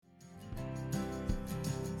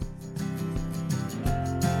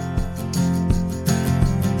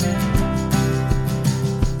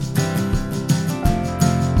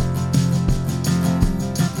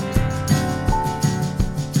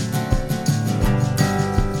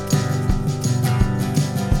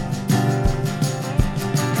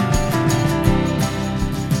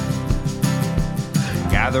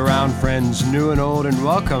around, friends, new and old, and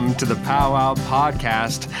welcome to the Powwow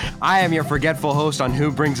Podcast. I am your forgetful host on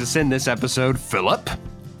Who Brings Us In this episode, Philip.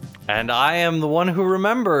 And I am the one who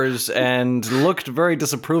remembers and looked very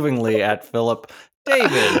disapprovingly at Philip,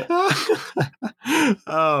 David.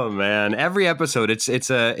 Oh man, every episode it's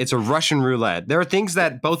a Russian roulette. There are things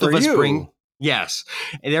that both For of us you. bring. Yes,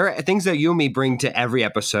 there are things that you and me bring to every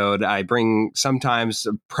episode. I bring sometimes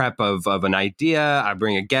a prep of an idea. I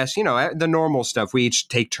bring a guest, the normal stuff. We each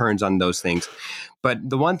take turns on those things. But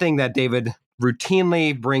the one thing that David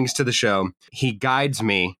routinely brings to the show, he guides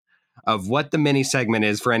me of what the mini segment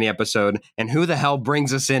is for any episode and who the hell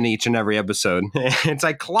brings us in each and every episode. It's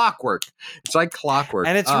like clockwork.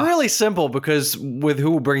 And it's really simple because with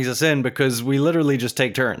who brings us in, because we literally just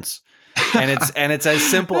take turns. And it's as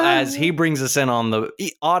simple as he brings us in on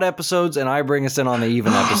the odd episodes and I bring us in on the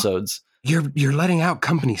even episodes. You're letting out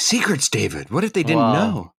company secrets, David. What if they didn't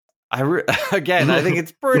know? Again, I think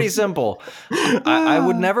it's pretty simple. I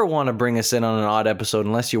would never want to bring us in on an odd episode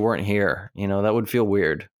unless you weren't here. That would feel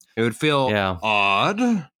weird. It would feel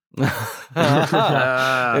odd.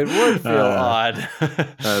 It would feel odd.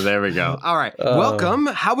 There we go. All right. Welcome.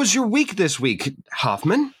 How was your week this week,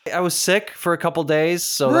 Hoffman? I was sick for a couple days,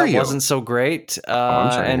 so wasn't so great.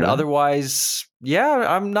 And otherwise,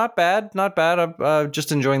 I'm not bad. Not bad. I'm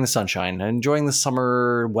just enjoying the sunshine, enjoying the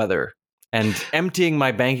summer weather, and emptying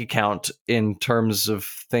my bank account in terms of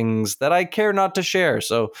things that I care not to share.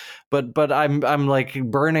 So, but I'm like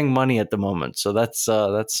burning money at the moment. So that's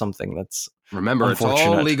something that's. Remember, it's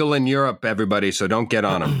all legal in Europe, everybody, so don't get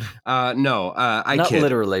on them. I not kid.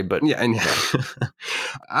 Literally, but yeah.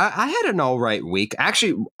 I had an all right week.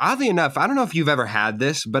 Actually, oddly enough, I don't know if you've ever had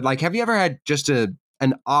this, but have you ever had just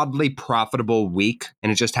an oddly profitable week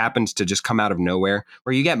and it just happens to just come out of nowhere,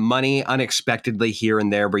 where you get money unexpectedly here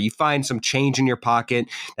and there, where you find some change in your pocket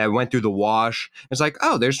that went through the wash. It's like,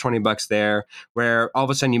 oh, there's $20 there, where all of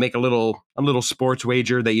a sudden you make a little sports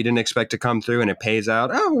wager that you didn't expect to come through and it pays out.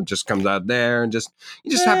 Oh, it just comes out there, and you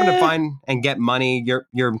just happen to find and get money.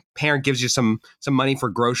 Your parent gives you some money for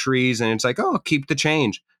groceries and it's like, oh, keep the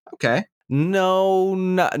change. Okay. No,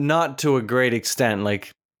 not to a great extent. Like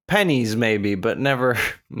pennies maybe, but never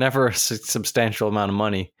a substantial amount of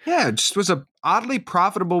money. Yeah, it just was a oddly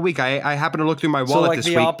profitable week. I happened to look through my wallet this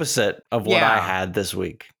week. So the opposite of what I had this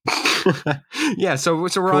week. Yeah, so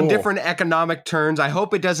we're on different economic turns. I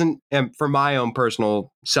hope it doesn't, for my own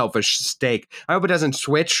personal selfish stake, I hope it doesn't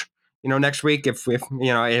switch, next week.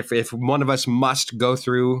 If one of us must go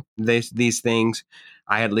through these things,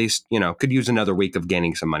 I at least, could use another week of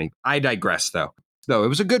gaining some money. I digress, though. So it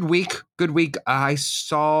was a good week. I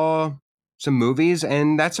saw some movies,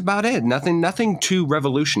 and that's about it. Nothing too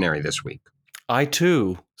revolutionary this week. I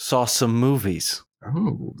too saw some movies.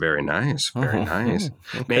 Oh, very nice. Very nice.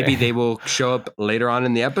 Okay. Maybe they will show up later on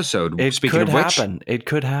in the episode. It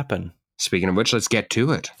could happen. Speaking of which, let's get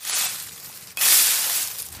to it.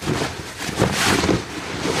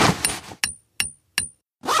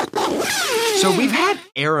 So we've had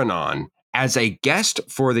Aaron on as a guest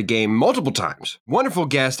for the game multiple times. Wonderful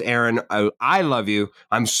guest, Aaron. I love you.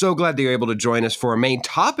 I'm so glad that you're able to join us for a main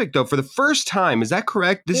topic, though, for the first time. Is that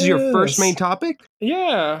correct? This is your first main topic?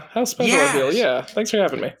 Yeah. How special I feel. Yeah. Thanks for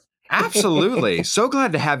having me. Absolutely. So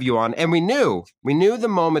glad to have you on. And we knew the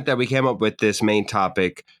moment that we came up with this main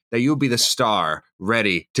topic that you'll be the star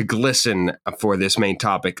ready to glisten for this main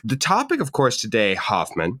topic. The topic, of course, today,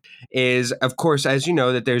 Hoffman, is, of course, as you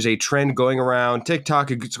know, that there's a trend going around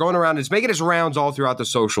TikTok. It's going around. It's making its rounds all throughout the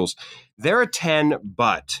socials. They're a 10,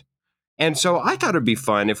 but. And so I thought it'd be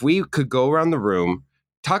fun if we could go around the room,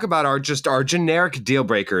 talk about our generic deal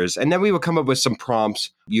breakers, and then we will come up with some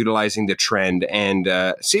prompts utilizing the trend and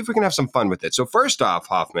see if we can have some fun with it. So first off,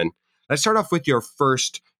 Hoffman, let's start off with your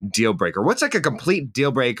first deal breaker. What's like a complete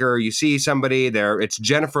deal breaker? You see somebody there, it's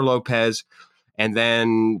Jennifer Lopez, but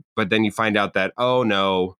then you find out that, oh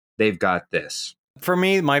no, they've got this. For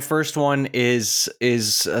me, my first one is a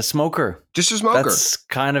smoker. Just a smoker. That's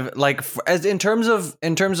kind of like, as in terms of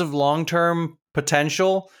long-term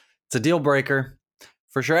potential, it's a deal breaker.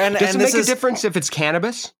 For sure. And does it make a difference if it's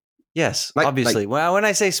cannabis? Yes, obviously. Well, when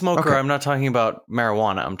I say smoker, I'm not talking about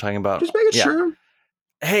marijuana. I'm talking about... Just making sure.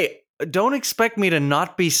 Hey, don't expect me to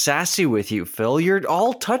not be sassy with you, Phil. You're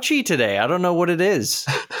all touchy today. I don't know what it is.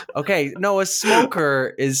 Okay, no, a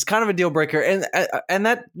smoker is kind of a deal breaker. And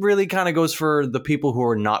that really kind of goes for the people who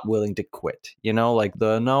are not willing to quit. Like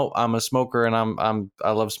no, I'm a smoker and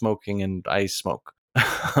I love smoking and I smoke.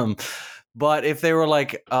 But if they were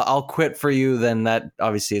like, I'll quit for you, then that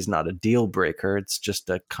obviously is not a deal breaker. It's just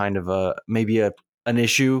a kind of maybe an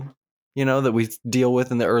issue that we deal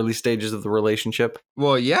with in the early stages of the relationship?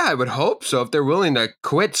 Well, yeah, I would hope so. If they're willing to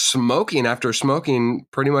quit smoking after smoking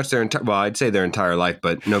pretty much their entire, well, I'd say their entire life,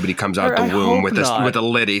 but nobody comes out the womb with a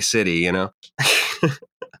litty city,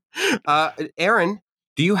 Aaron,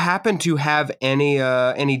 do you happen to have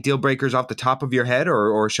any deal breakers off the top of your head,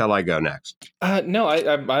 or shall I go next? No,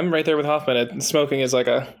 I'm right there with Hoffman. Smoking is like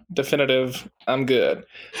a definitive, I'm good.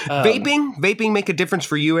 Vaping make a difference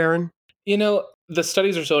for you, Aaron? The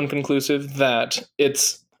studies are so inconclusive that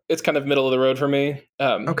it's kind of middle of the road for me.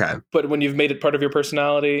 Okay. But when you've made it part of your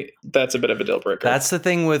personality, that's a bit of a deal breaker. That's the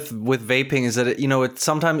thing with vaping is that it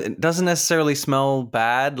sometimes it doesn't necessarily smell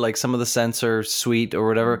bad, like some of the scents are sweet or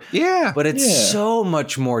whatever. Yeah. But it's so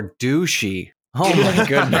much more douchey. Oh my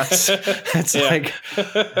goodness. It's like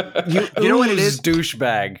you know what it is?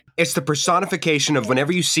 Douchebag. It's the personification of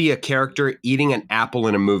whenever you see a character eating an apple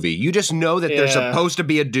in a movie. You just know that they're supposed to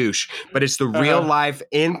be a douche, but it's the real life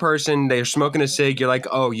in person. They're smoking a cig. You're like,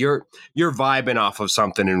 oh, you're vibing off of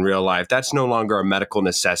something in real life. That's no longer a medical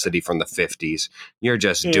necessity from the 50s. You're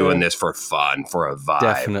just doing this for fun, for a vibe.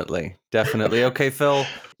 Definitely. Okay, Phil,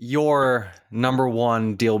 your number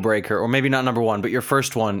one deal breaker, or maybe not number one, but your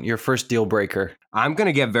first deal breaker. I'm going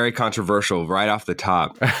to get very controversial right off the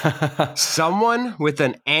top. Someone with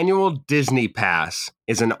an annual Disney pass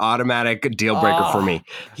is an automatic deal breaker for me.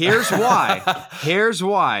 Here's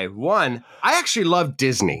why. One, I actually love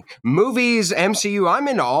Disney. Movies, MCU, I'm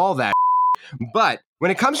into all that. But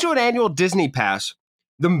when it comes to an annual Disney pass,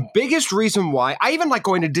 the biggest reason why, I even like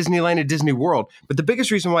going to Disneyland and Disney World, but the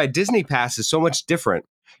biggest reason why a Disney pass is so much different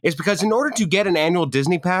is because in order to get an annual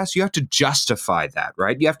Disney pass, you have to justify that,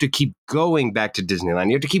 right? You have to keep going back to Disneyland.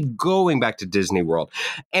 You have to keep going back to Disney World.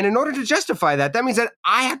 And in order to justify that, that means that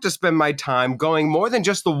I have to spend my time going more than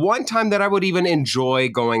just the one time that I would even enjoy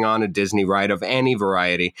going on a Disney ride of any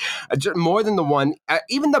variety. More than the one,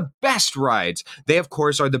 even the best rides, they of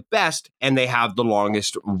course are the best and they have the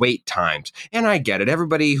longest wait times. And I get it.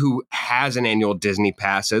 Everybody who has an annual Disney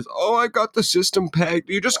pass says, oh, I got the system pegged.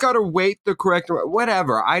 You just got to wait the correct,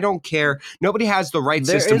 whatever. I don't care. Nobody has the right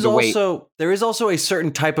system to wait. There is also a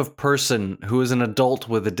certain type of person who is an adult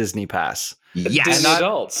with a Disney pass. Yes. Disney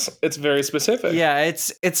adults. It's very specific. Yeah,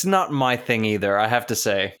 it's not my thing either, I have to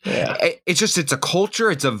say. Yeah. It's a culture,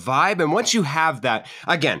 it's a vibe. And once you have that,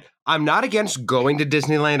 again, I'm not against going to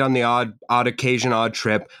Disneyland on the odd occasion, odd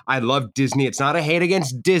trip. I love Disney. It's not a hate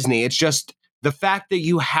against Disney. It's just the fact that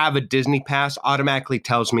you have a Disney pass automatically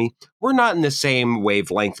tells me we're not in the same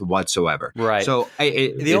wavelength whatsoever. Right. So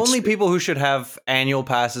the only people who should have annual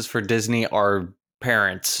passes for Disney are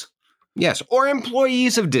parents. Yes, or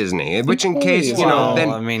employees of Disney, which in case,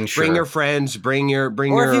 bring your friends, bring your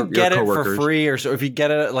or if you get it coworkers. For free, or so if you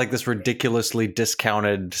get it like this ridiculously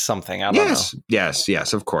discounted something, I don't know.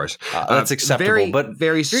 Yes, of course. That's acceptable. But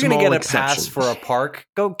very if you're going to get a pass for a park,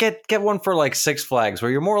 go get one for like Six Flags,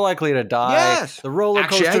 where you're more likely to die. Yes. The roller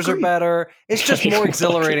coasters are better. It's just more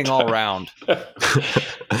exhilarating all around.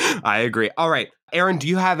 I agree. All right, Aaron, do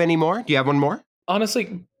you have any more? Do you have one more?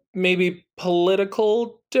 Honestly, maybe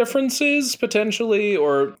political differences potentially,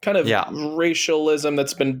 or kind of racialism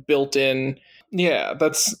that's been built in. Yeah,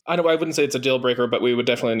 I wouldn't say it's a deal breaker, but we would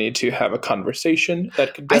definitely need to have a conversation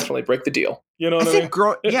that could definitely break the deal. You know what I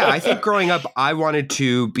mean? I think growing up, I wanted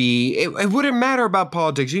to be, it wouldn't matter about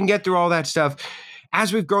politics. You can get through all that stuff.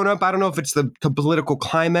 As we've grown up, I don't know if it's the political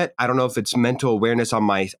climate. I don't know if it's mental awareness on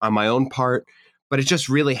my own part, but it just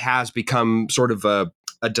really has become sort of a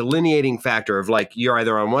delineating factor of like, you're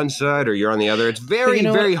either on one side or you're on the other. It's very,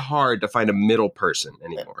 very hard to find a middle person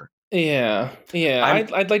anymore. Yeah.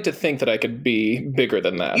 I'd like to think that I could be bigger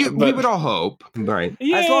than that. We would all hope, right?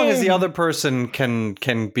 Yeah. As long as the other person can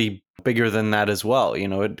be bigger than that as well.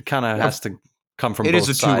 It kind of has to come from both sides.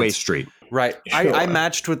 It is a two-way street. Right. Sure. I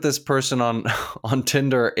matched with this person on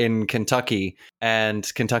Tinder in Kentucky, and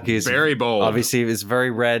Kentucky is very bold. Obviously, it's a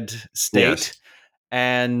very red state. Yes.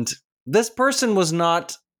 And this person was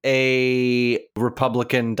not a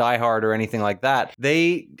Republican diehard or anything like that.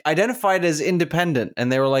 They identified as independent,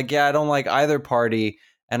 and they were like, yeah, I don't like either party.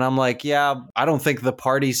 And I'm like, yeah, I don't think the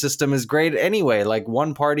party system is great anyway. Like,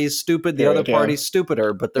 one party is stupid, the other party's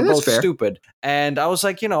stupider, but they're both stupid. And I was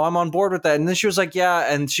like, I'm on board with that. And then she was like,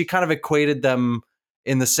 yeah, and she kind of equated them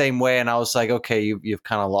in the same way. And I was like, okay, you've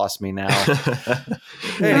kind of lost me now.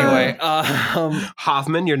 Anyway.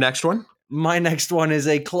 Hoffman, your next one? My next one is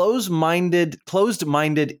a closed-minded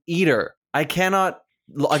eater. I cannot.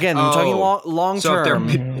 Again, I'm talking long term.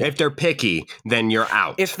 So if they're picky, then you're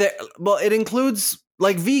out. It includes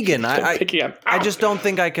like vegan. I just don't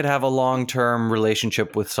think I could have a long-term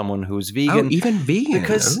relationship with someone who's vegan. Oh, even vegan.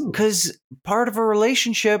 Because part of a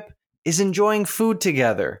relationship is enjoying food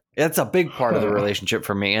together. That's a big part of the relationship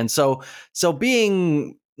for me. And so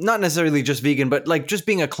being not necessarily just vegan, but like just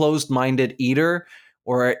being a closed-minded eater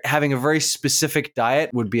or having a very specific diet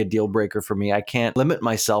would be a deal breaker for me. I can't limit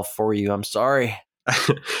myself for you. I'm sorry.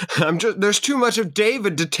 There's too much of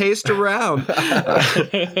David to taste around.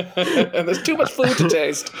 There's too much food to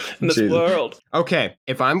taste in this world. Okay,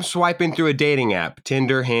 if I'm swiping through a dating app,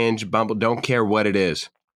 Tinder, Hinge, Bumble, don't care what it is.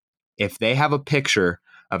 If they have a picture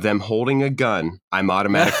of them holding a gun, I'm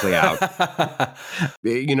automatically out.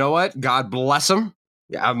 You know what? God bless them.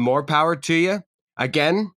 Have more power to you.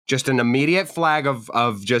 Again, just an immediate flag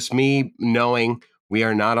of just me knowing we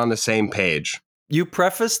are not on the same page. You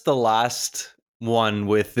prefaced the last one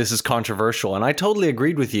with "this is controversial," and I totally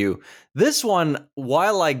agreed with you. This one,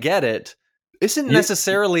 while I get it, isn't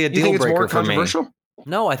necessarily a deal breaker for me.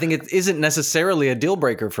 No, I think it isn't necessarily a deal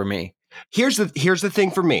breaker for me. Here's the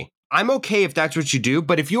thing for me. I'm okay if that's what you do,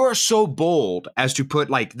 but if you are so bold as to put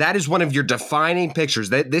like that is one of your defining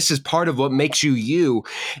pictures, that this is part of what makes you you,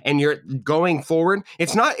 and you're going forward,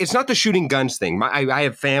 it's not the shooting guns thing. I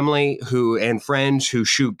have family and friends who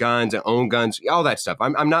shoot guns and own guns, all that stuff.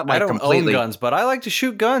 I'm not like I don't completely own guns, but I like to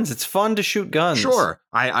shoot guns. It's fun to shoot guns. Sure,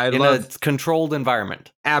 I in love a controlled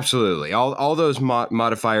environment. Absolutely. All those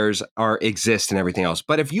modifiers exist and everything else.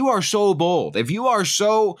 But if you are so bold, if you are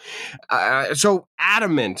so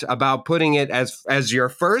adamant about putting it as your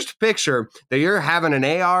first picture that you're having an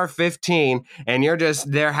AR-15 and you're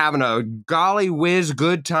just there having a golly whiz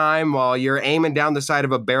good time while you're aiming down the side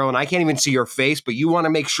of a barrel and I can't even see your face, but you want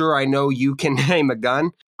to make sure I know you can aim a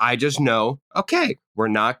gun, I just know, okay, we're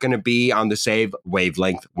not going to be on the same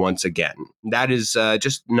wavelength once again. That is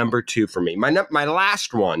just number 2 for me. My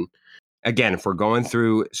last one, again, if we're going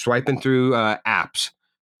through, swiping through apps,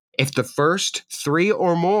 if the first 3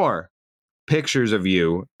 or more pictures of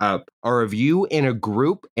you are of you in a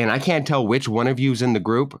group and I can't tell which one of you is in the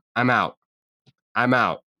group, I'm out.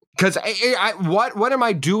 Because what am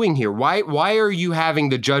I doing here? Why are you having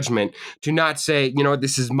the judgment to not say, you know,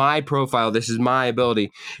 this is my profile, this is my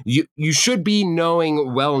ability? You should be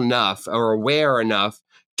knowing well enough or aware enough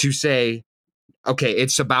to say, okay,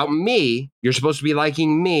 it's about me. You're supposed to be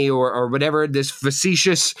liking me or whatever this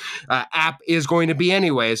facetious app is going to be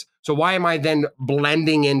anyways. So why am I then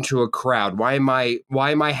blending into a crowd? Why am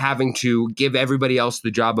I having to give everybody else the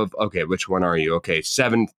job of, okay, which one are you? Okay,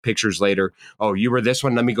 7 pictures later. Oh, you were this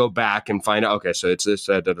one. Let me go back and find out. Okay, so it's this.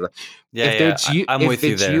 I'm with you there. If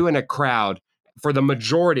it's you in a crowd, for the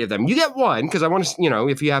majority of them, you get one because I want to, you know,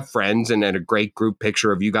 if you have friends and a great group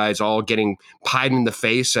picture of you guys all getting pied in the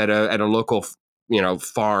face at a local, you know,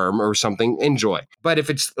 farm or something, enjoy. But if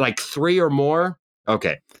it's like 3 or more,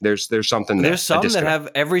 okay, there's something there. There's some that have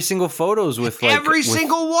every single photos with like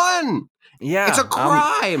single one. Yeah, it's a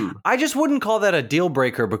crime. I just wouldn't call that a deal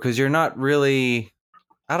breaker because you're not really,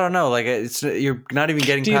 I don't know, like you're not even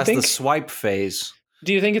getting past the swipe phase.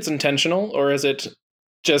 Do you think it's intentional or is it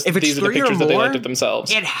just if these are the pictures that they liked of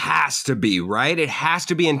themselves? It has to be, right? It has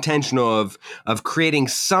to be intentional of creating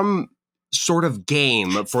some sort of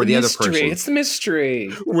game for the other person. It's the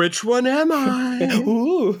mystery. Which one am I?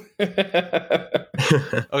 Ooh.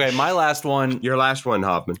 Okay, my last one. Your last one,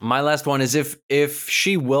 Hoffman. My last one is if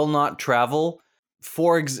she will not travel,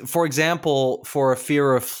 for example, for a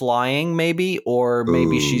fear of flying, maybe, or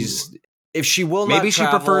maybe if she will not maybe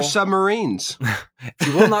travel, she prefers submarines. If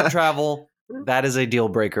she will not travel, that is a deal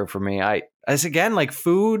breaker for me. As again, like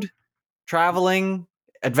food, traveling,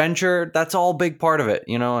 adventure, that's all a big part of it,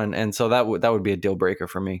 you know, and so that would be a deal breaker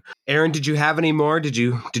for me. Aaron, did you have any more? Did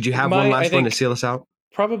you have one last one to seal us out?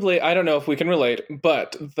 Probably, I don't know if we can relate,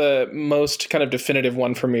 but the most kind of definitive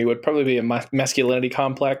one for me would probably be a masculinity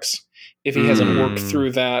complex. If he hasn't worked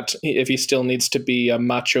through that, if he still needs to be a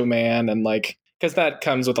macho man and like, because that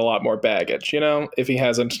comes with a lot more baggage, you know, if he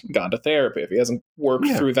hasn't gone to therapy, if he hasn't worked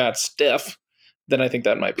through that stuff, then I think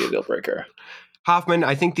that might be a deal breaker. Hoffman,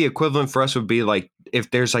 I think the equivalent for us would be like if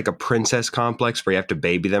there's like a princess complex where you have to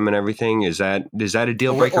baby them and everything. Is that a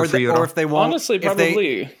deal breaker for you? Or if they won't, honestly,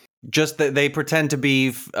 probably just that they pretend to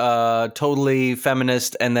be totally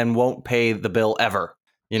feminist and then won't pay the bill ever.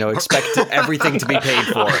 You know, expect everything to be paid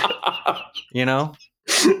for. You know.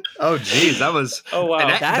 Oh geez, that was wow.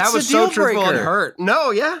 That was so truthful and hurt.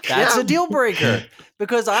 No, that's a deal breaker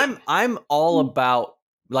because I'm all about,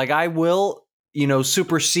 like, I will, you know,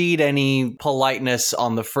 supersede any politeness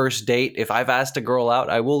on the first date. If I've asked a girl out,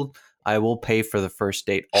 I will pay for the first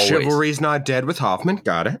date always. Chivalry's not dead with Hoffman.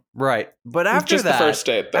 Got it. Right. But after just that, the first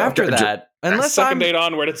date, though. After that, Unless second date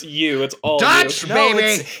onward, it's you. It's all Dutch, you.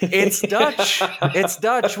 baby. It's Dutch. It's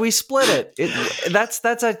Dutch. We split it.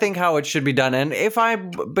 That's I think how it should be done. And if I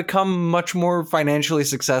become much more financially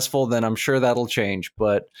successful, then I'm sure that'll change.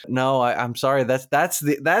 But no, I'm sorry.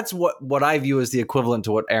 That's what I view as the equivalent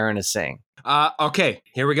to what Aaron is saying. Okay,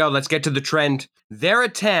 here we go. Let's get to the trend. They're a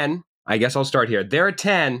 10. I guess I'll start here. They're a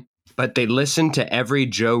 10, but they listen to every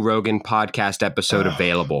Joe Rogan podcast episode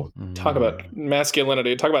available. Talk about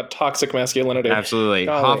masculinity. Talk about toxic masculinity. Absolutely.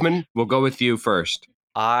 Golly. Hoffman, we'll go with you first.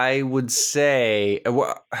 I would say...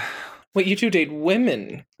 Wait, you two date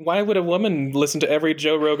women. Why would a woman listen to every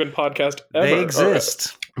Joe Rogan podcast ever? They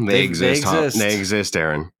exist. They exist. They exist,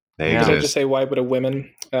 Aaron. They Did I exist. just say, why would a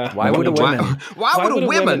woman? Why would a woman? Why would a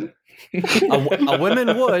woman? A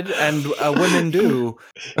women would, and women do.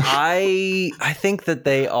 I think that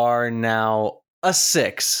they are now a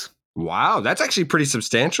 6. Wow, that's actually pretty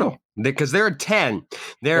substantial because they're a 10.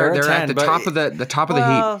 They're 10, at the top of the top of the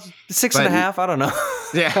heap. 6.5. I don't know.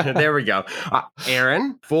 Yeah, there we go.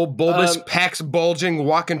 Aaron, full bulbous pecs bulging,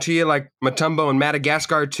 walking to you like Mutombo in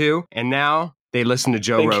Madagascar 2, and now they listen to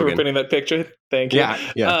Joe Rogan. Thank you for painting that picture. Thank you.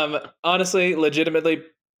 Yeah. Honestly, legitimately,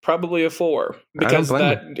 probably a 4 because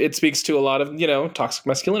that it speaks to a lot of toxic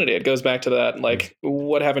masculinity. It goes back to that, like,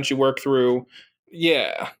 what haven't you worked through?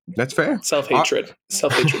 Yeah, that's fair. Self-hatred.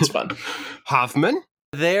 Self-hatred's fun. Hoffman,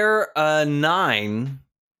 they're a 9,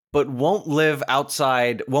 but won't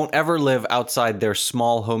ever live outside their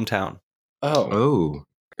small hometown.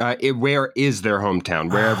 Where is their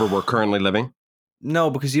hometown? Wherever we're currently living? No,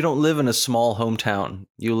 because you don't live in a small hometown.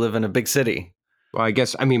 You live in a big city. Well,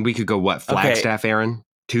 we could go what? Flagstaff, Aaron?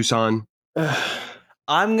 Tucson?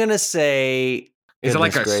 I'm going to say... Is it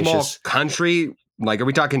like a small country? Like, are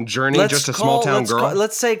we talking Journey, just a small town girl?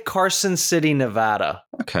 Let's say Carson City, Nevada.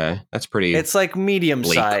 Okay, that's pretty... It's like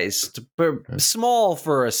medium-sized, small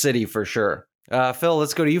for a city for sure. Phil,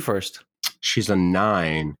 let's go to you first. She's a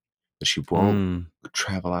 9, but she won't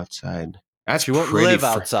travel outside. She won't live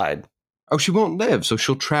outside. Oh, she won't live, so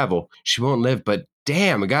she'll travel. She won't live, but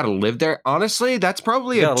damn, I gotta live there. Honestly, that's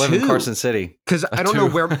probably a 2. Live in Carson City. Because I don't know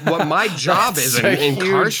what my job is in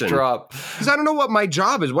Carson. Because I don't know what my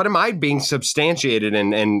job is. What am I being substantiated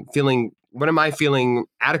and feeling? What am I feeling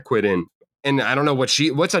adequate in? And I don't know what's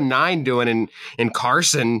a 9 doing in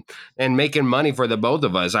Carson and making money for the both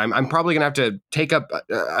of us. I'm probably gonna have to take up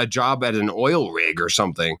a job at an oil rig or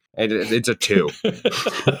something. It's a 2.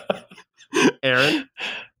 Aaron?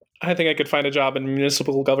 I think I could find a job in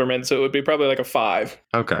municipal government, so it would be probably like a 5.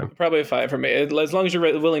 Okay. Probably a 5 for me, as long as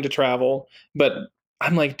you're willing to travel. But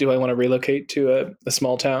I'm like, do I want to relocate to a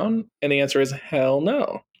small town? And the answer is hell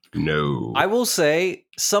no. No. I will say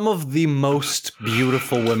some of the most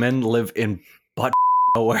beautiful women live in butt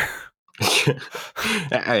nowhere.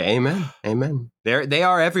 Amen. They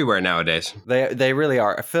are everywhere nowadays. They really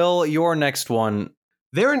are. Phil, your next one.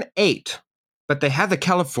 They're an 8, but they have the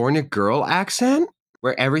California girl accent,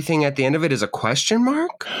 where everything at the end of it is a question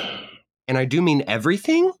mark? And I do mean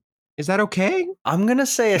everything? Is that okay? I'm going to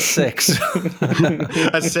say a 6.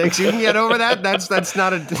 A 6? You can get over that? That's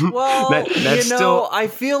not a... Well, that's still... I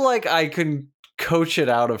feel like I can coach it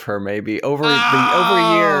out of her maybe over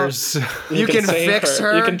years. You can fix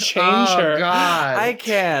her? You can change her. God. I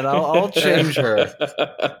can. I'll change her.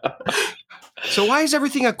 So why is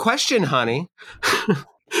everything a question, honey?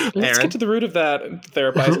 Let's get to the root of that,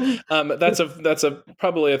 therapize. That's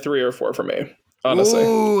probably a 3 or 4 for me, honestly.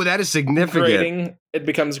 Ooh, that is significant. It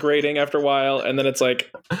becomes grating after a while, and then it's like,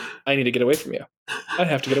 I need to get away from you. I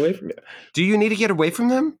have to get away from you. Do you need to get away from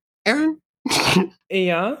them, Aaron?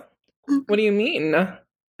 Yeah. What do you mean?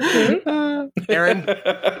 Aaron?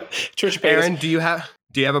 Aaron, do you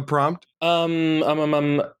have a prompt?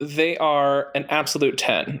 They are an absolute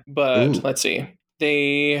 10, but let's see.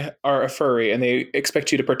 They are a furry and they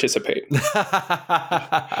expect you to participate.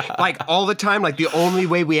 Like all the time? Like the only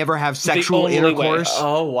way we ever have sexual intercourse?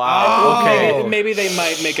 Oh, wow. Okay. Maybe they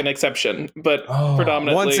might make an exception, but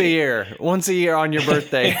predominantly... Once a year on your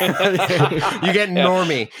birthday. You get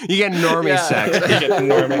normie. You get normie sex. You get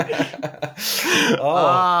normie.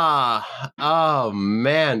 Oh,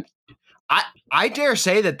 man. I dare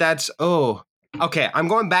say that's... Okay, I'm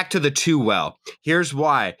going back to the 2 well. Here's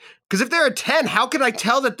why. Because if they're a 10, how can I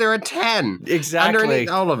tell that they're a 10? Exactly. Underneath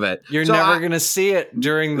all of it. You're never going to see it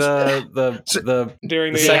during the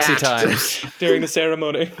during the sexy times. During the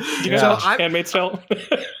ceremony. You guys watch Handmaid's Tale?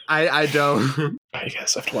 I don't. I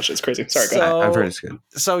guess I have to watch it. It's crazy. Sorry, go ahead. I've heard it's good.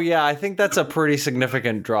 So yeah, I think that's a pretty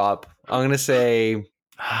significant drop. I'm going to say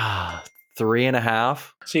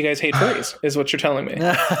 3.5. So you guys hate furries, is what you're telling me.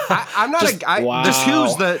 I'm not. The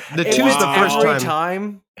two's the Wow. first Every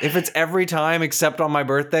time. If it's every time except on my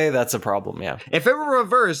birthday, that's a problem, yeah. If it were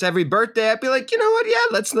reversed every birthday, I'd be like, you know what? Yeah,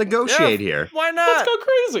 let's negotiate here. Why not? Let's go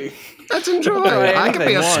crazy. Let's enjoy it. I could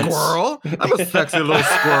be a squirrel. I'm a sexy little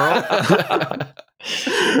squirrel.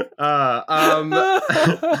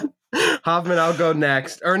 Hoffman, I'll go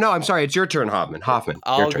next. Or no, I'm sorry. It's your turn, Hoffman.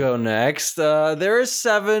 I'll go next. There is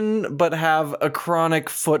 7, but have a chronic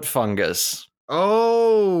foot fungus.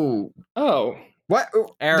 Oh. What?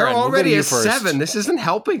 Aaron, they're already we'll a 7. This isn't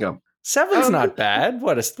helping them. 7's not bad.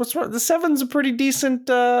 What's wrong? The 7's a pretty decent.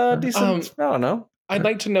 I don't know. I'd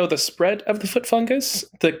like to know the spread of the foot fungus,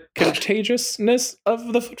 the contagiousness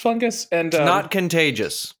of the foot fungus, and it's not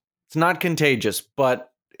contagious. It's not contagious,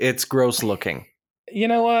 but it's gross looking. You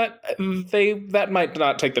know what? That might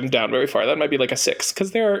not take them down very far. That might be like a 6,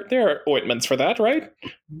 because there are ointments for that, right?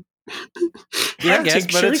 Yeah, I guess,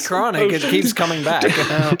 but it's chronic. Potions. It keeps coming back.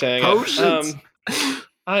 Oh, dang it.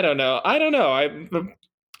 I don't know.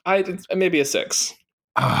 I maybe a 6.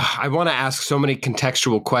 I want to ask so many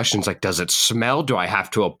contextual questions. Like, does it smell? Do I have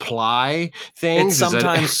to apply things? It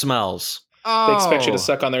sometimes smells. Oh. They expect you to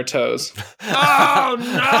suck on their toes. Oh,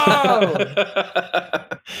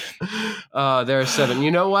 no! There are 7. You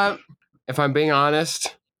know what? If I'm being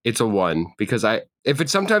honest, it's a 1 because if it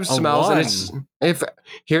sometimes smells and it's if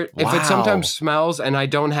it sometimes smells and I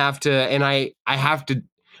don't have to and I have to,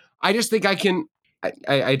 I just think I can.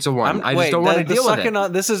 It's a 1. I just don't want to deal with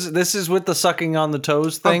it. This is with the sucking on the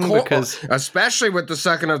toes thing, because especially with the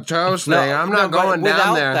sucking of toes thing. I'm not going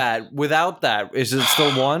down there. Without that, is it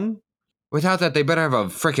still 1? Without that, they better have a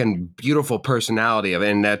freaking beautiful personality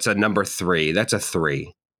and that's a number 3. That's a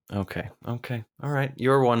 3. Okay. All right,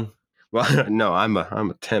 you're 1. Well, no, I'm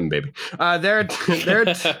a 10, baby. They're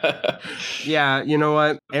yeah. You know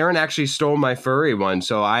what? Aaron actually stole my furry one,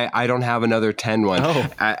 so I don't have another 10 one. Oh,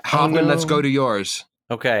 Hoffman, let's go to yours.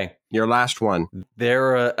 Okay, your last one.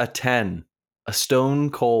 They're a 10, a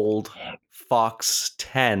stone cold fox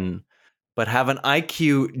 10, but have an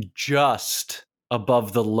IQ just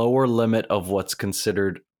above the lower limit of what's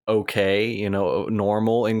considered okay,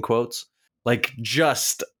 normal in quotes, like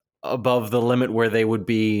just above the limit where they would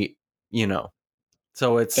be,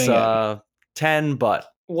 so it's 10, but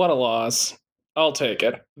what a loss. I'll take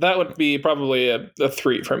it. That would be probably a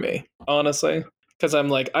 3 for me, honestly, because I'm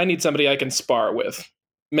like, I need somebody I can spar with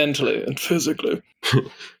mentally and physically.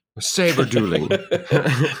 Saber dueling.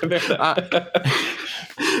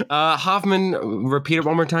 Hoffman, repeat it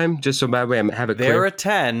one more time, just so that way I have it clear. They're a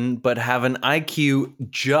 10, but have an IQ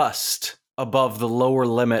just above the lower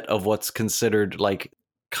limit of what's considered like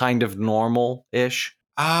kind of normal-ish.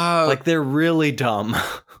 Like they're really dumb.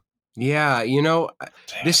 Yeah,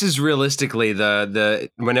 this is realistically the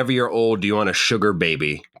whenever you're old, do you want a sugar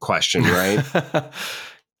baby question, right?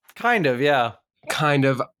 Kind of, yeah. Kind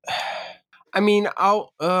of. I mean,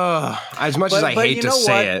 as much as I hate to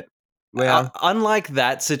say it. Yeah. Unlike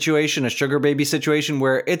that situation, a sugar baby situation,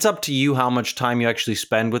 where it's up to you how much time you actually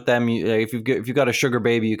spend with them. If you've got a sugar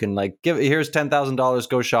baby, you can here's $10,000,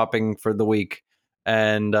 go shopping for the week,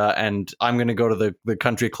 and I'm going to go to the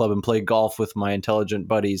country club and play golf with my intelligent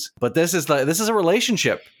buddies. But this is a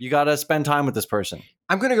relationship. You got to spend time with this person.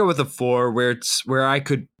 I'm going to go with a 4, where I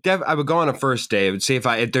would go on a first date and see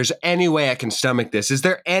if there's any way I can stomach this. Is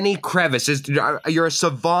there any crevice? You're a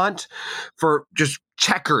savant for just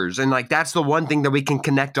checkers, and that's the one thing that we can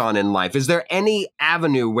connect on in life. Is there any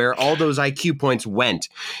avenue where all those IQ points went,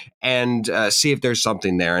 and see if there's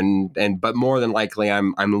something there? But more than likely,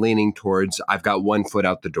 I'm leaning towards I've got 1 foot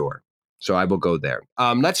out the door, so I will go there.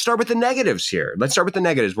 Let's start with the negatives here. Let's start with the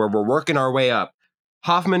negatives where we're working our way up.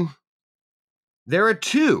 Hoffman, there are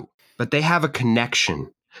 2, but they have a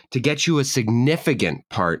connection to get you a significant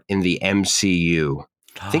part in the MCU.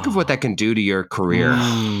 Think of what that can do to your career.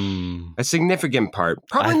 A significant part.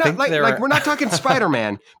 Probably not we're not talking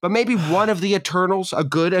Spider-Man, but maybe one of the Eternals, a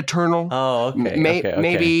good Eternal. Oh, okay.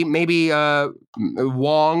 Maybe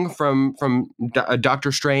Wong from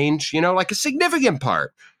Doctor Strange. Like a significtant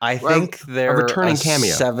part. I think they're a returning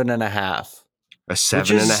cameo. 7.5. A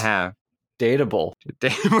 7.5. Dateable.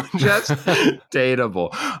 Just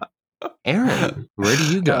dateable. Aaron, where do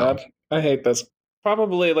you go? God, I hate this.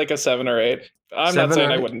 Probably like a 7 or 8. I'm not saying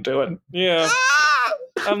I wouldn't do it. Yeah.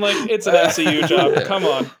 I'm like, it's an MCU job. Come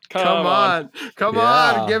on. Come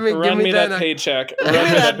on. Give me that paycheck. Run me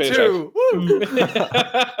that paycheck. Too.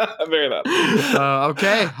 Very that.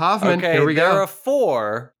 Okay, Hoffman, here we go. They're a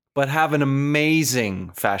 4, but have an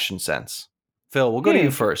amazing fashion sense. Phil, we'll go to you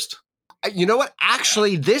first. You know what?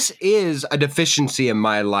 Actually, this is a deficiency in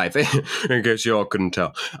my life. In case you all couldn't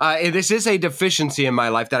tell. This is a deficiency in my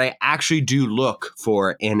life that I actually do look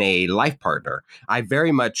for in a life partner. I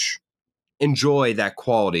very much enjoy that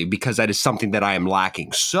quality because that is something that I am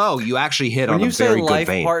lacking. So you actually hit on a very good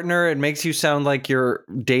vein. Partner, it makes you sound like you're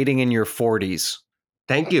dating in your 40s.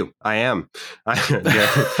 Thank you. I am.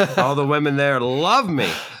 All the women there love me.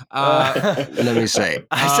 Let me say.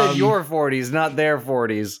 I said your 40s, not their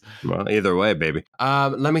 40s. Well, either way, baby.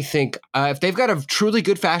 Let me think. If they've got a truly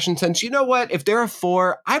good fashion sense, you know what? If they're a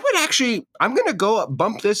 4, I'm going to go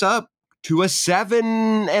bump this up to a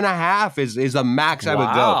 7.5 is the max I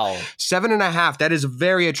would go. 7.5. That is a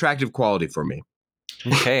very attractive quality for me.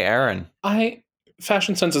 Okay, Aaron.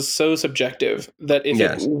 Fashion sense is so subjective that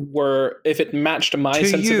if it matched my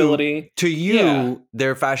sensibility,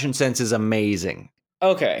 their fashion sense is amazing.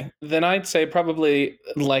 Okay, then I'd say probably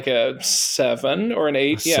like a 7 or an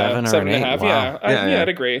 8. 7.5. Wow. I'd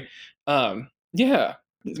agree.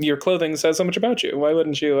 Your clothing says so much about you. Why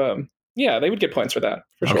wouldn't you? They would get points for that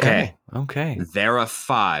for sure. Okay. They're a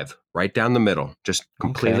 5, right down the middle, just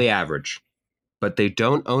completely average. But they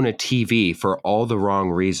don't own a TV for all the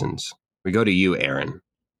wrong reasons. We go to you, Aaron.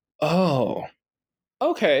 Oh,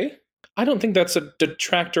 okay. I don't think that's a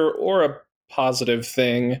detractor or a positive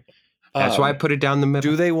thing. That's why I put it down the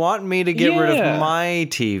middle. Do they want me to get rid of my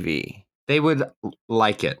TV? They would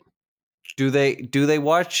like it. Do they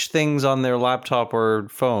watch things on their laptop or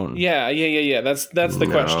phone? Yeah. That's the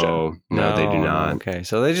question. No, they do not. Okay,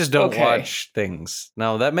 so they just don't watch things.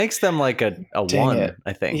 No, that makes them like a 1,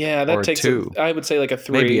 I think. Yeah, that or takes a 2. I would say like a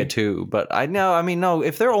 3. Maybe a 2, but no,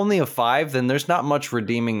 if they're only a 5, then there's not much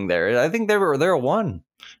redeeming there. I think they're a 1.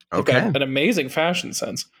 They've got an amazing fashion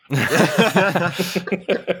sense. All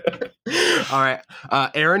right.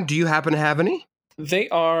 Aaron, do you happen to have any? They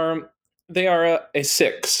are a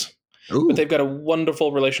 6. Ooh. But they've got a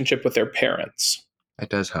wonderful relationship with their parents. That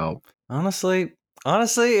does help. Honestly,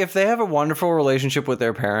 if they have a wonderful relationship with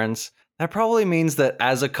their parents, that probably means that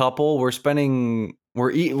as a couple, we're splitting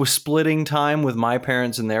time with my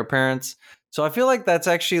parents and their parents. So I feel like that's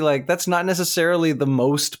actually that's not necessarily the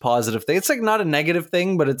most positive thing. It's not a negative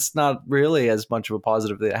thing, but it's not really as much of a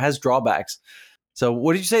positive thing. It has drawbacks. So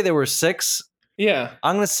what did you say? They were 6? Yeah.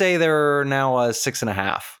 I'm going to say they're now a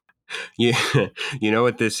 6.5. Yeah, you know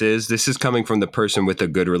what this is? This is coming from the person with a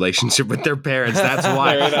good relationship with their parents. That's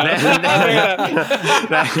why.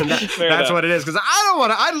 That's what it is. Because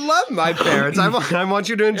I love my parents. I want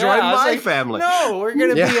you to enjoy my family. No,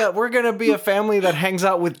 we're gonna be a family that hangs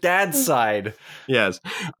out with Dad's side. Yes,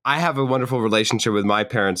 I have a wonderful relationship with my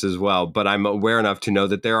parents as well. But I'm aware enough to know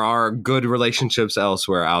that there are good relationships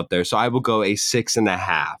elsewhere out there. So I will go a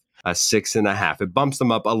 6.5. A 6.5. It bumps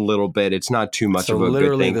them up a little bit. It's not too much of a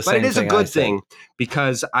good thing, but it is a good thing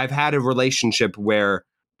because I've had a relationship where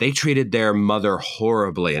they treated their mother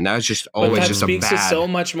horribly, and that was just always just a bad. That speaks to so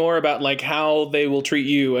much more about how they will treat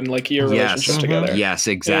you and your relationship together. Yes,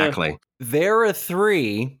 exactly. Yeah. They're a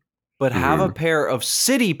 3, but have a pair of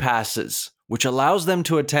city passes, which allows them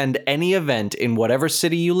to attend any event in whatever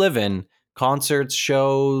city you live in: concerts,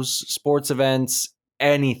 shows, sports events,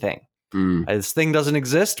 anything. This thing doesn't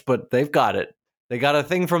exist, but they've got it. They got a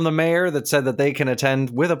thing from the mayor that said that they can attend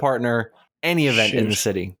with a partner any event in the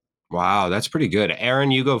city. Wow, that's pretty good.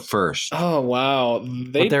 Aaron, you go first. Oh, wow.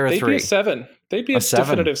 They'd be a 7. They'd be a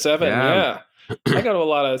definitive 7. Yeah. I got a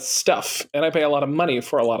lot of stuff, and I pay a lot of money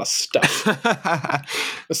for a lot of stuff.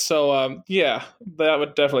 So, that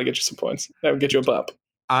would definitely get you some points. That would get you a bump.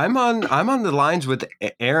 I'm on the lines with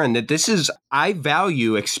Aaron that I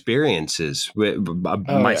value experiences with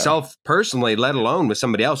myself personally, let alone with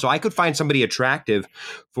somebody else. So I could find somebody attractive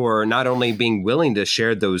for not only being willing to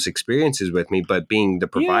share those experiences with me, but being the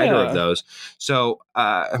provider of those. So,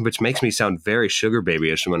 which makes me sound very sugar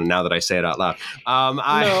babyish now that I say it out loud.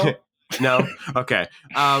 No. Okay.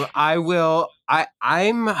 I will.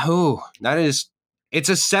 It's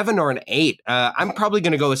a 7 or an 8. I'm probably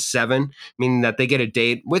going to go with 7, meaning that they get a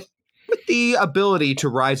date with the ability to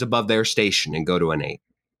rise above their station and go to an 8.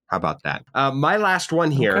 How about that? My last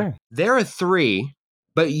one here. Okay. They're a 3,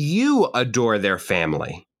 but you adore their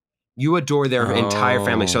family. You adore their entire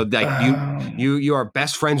family. So you are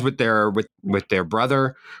best friends with their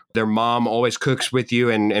brother. Their mom always cooks with you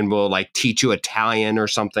and will teach you Italian or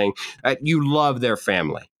something. You love their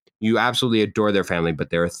family. You absolutely adore their family, but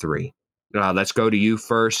they're a 3. Let's go to you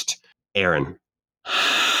first, Aaron.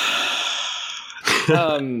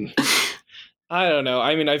 I don't know.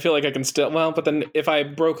 I mean, I feel like I can still. Well, but then if I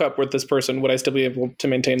broke up with this person, would I still be able to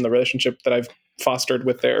maintain the relationship that I've fostered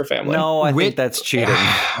with their family? No, I think that's cheating.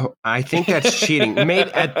 I think that's cheating.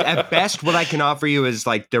 At best, what I can offer you is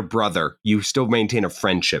their brother. You still maintain a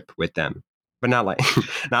friendship with them. but not like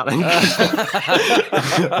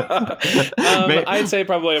I'd say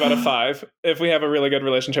probably about a 5 if we have a really good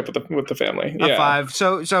relationship with the family. A 5.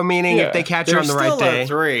 So meaning if they catch you on the right day.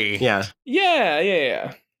 3. Yeah.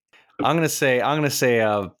 Yeah. I'm gonna say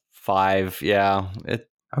a 5. Yeah.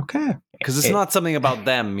 Okay. Because it's not something about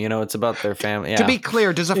them, it's about their family. Yeah. To be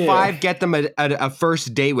clear, does a 5 get them a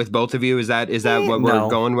first date with both of you? Is that what we're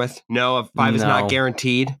going with? No, a 5 is not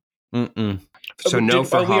guaranteed. So no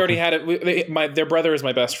for we already had it. Their brother is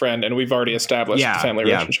my best friend, and we've already established the family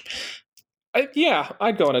relationship.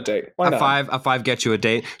 I'd go on a a not? A 5 gets you a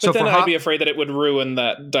date. But so then I'd be afraid that it would ruin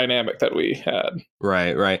that dynamic that we had.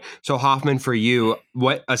 Right. So Hoffman, for you,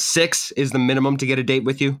 what, a 6 is the minimum to get a date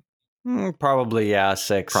with you? Probably,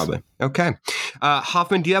 6. Probably. Okay.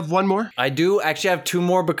 Hoffman, do you have one more? I do actually have 2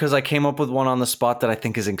 more because I came up with one on the spot that I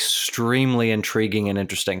think is extremely intriguing and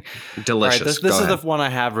interesting. Delicious. All right, this is the one I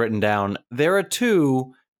have written down. There are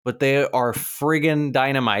 2, but they are friggin'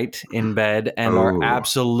 dynamite in bed and are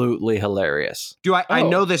absolutely hilarious. I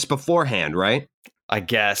know this beforehand, right? I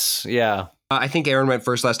guess, yeah. I think Aaron went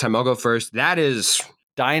first last time. I'll go first. That is...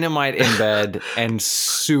 dynamite in bed and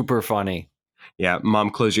super funny. Yeah, Mom,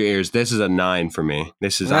 close your ears. This is a 9 for me.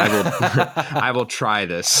 I will try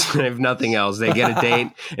this. If nothing else, they get a date,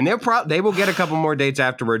 and they will get a couple more dates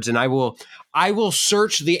afterwards. And I will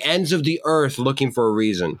search the ends of the earth looking for a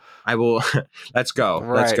reason. I will. Let's go.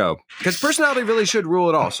 Right. Let's go. Because personality really should rule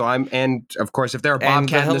it all. So and of course, if they're a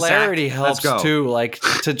bobcat in the sack, hilarity helps too. Like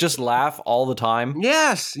to just laugh all the time.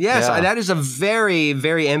 Yes. Yeah. That is a very,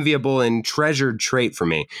 very enviable and treasured trait for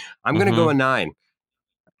me. I'm going to go a 9.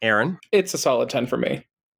 Aaron? It's a solid 10 for me.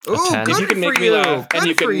 Ooh, good you can make me laugh, and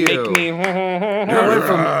you can make me...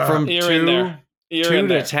 from 2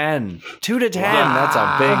 to 10. 2 to 10. Wow. That's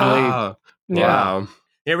a big leap. Wow.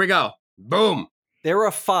 Here we go. Boom. They're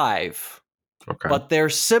a 5. Okay. But their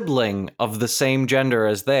sibling of the same gender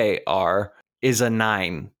as they are is a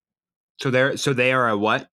 9. So they are a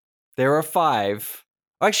what? They're a 5.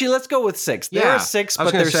 Actually, let's go with 6. They're a 6,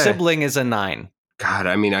 but their sibling is a 9. God,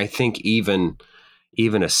 I mean, I think even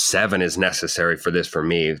a 7 is necessary for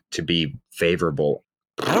me to be favorable.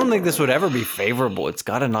 I don't think this would ever be favorable. It's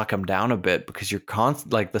got to knock them down a bit because you're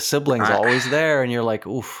the sibling's always there, and you're like,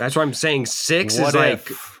 oof. That's why I'm saying 6 what is if? like.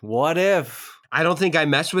 What if? I don't think I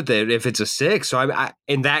mess with it if it's a 6. So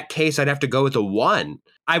in that case, I'd have to go with a 1.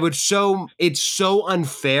 It's so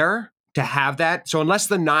unfair to have that. So unless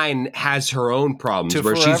the 9 has her own problems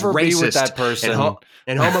where she's racist with that person.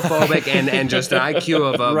 and homophobic and just an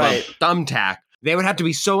IQ of right. a thumbtack, they would have to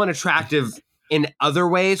be so unattractive in other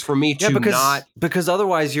ways for me to not... Because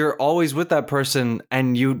otherwise you're always with that person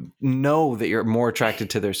and you know that you're more attracted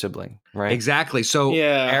to their sibling, right? Exactly. So,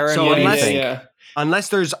 Aaron, what do you think? Unless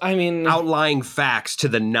there's outlying facts to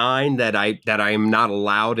the 9 that I am not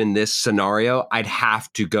allowed in this scenario, I'd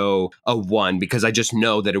have to go a 1 because I just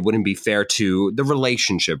know that it wouldn't be fair to the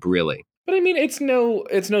relationship, really. But I mean, it's no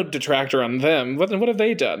detractor on them. What have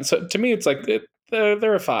they done? So to me, it's like...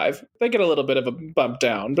 They're a 5. They get a little bit of a bump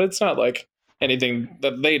down, but it's not like anything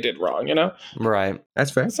that they did wrong, Right.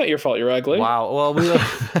 That's fair. It's not your fault you're ugly. Wow. Well, we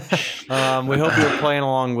hope you're playing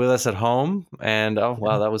along with us at home. And, oh,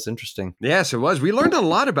 wow, that was interesting. Yes, it was. We learned a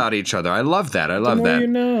lot about each other. I love that. The more you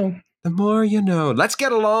know. The more you know. Let's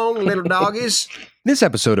get along, little doggies. This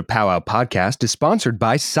episode of Powwow Podcast is sponsored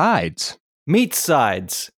by Sides. Meet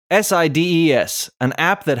Sides. SIDES, an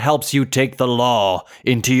app that helps you take the law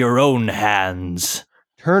into your own hands.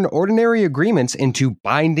 Turn ordinary agreements into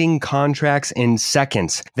binding contracts in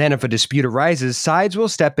seconds. Then if a dispute arises, Sides will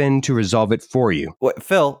step in to resolve it for you. Wait,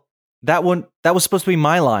 Phil, that was supposed to be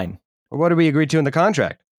my line. What did we agree to in the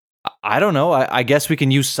contract? I don't know. I guess we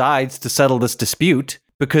can use Sides to settle this dispute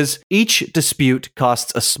because each dispute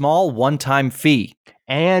costs a small one-time fee.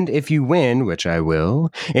 And if you win, which I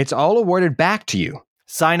will, it's all awarded back to you.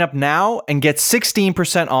 Sign up now and get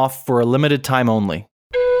 16% off for a limited time only.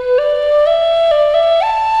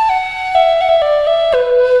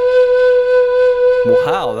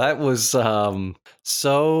 Wow, that was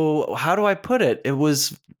so how do I put it?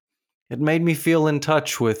 It made me feel in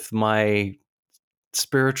touch with my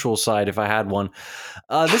spiritual side if I had one.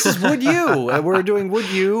 This is Would You? We're doing Would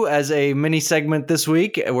You as a mini segment this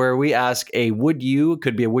week where we ask a would you,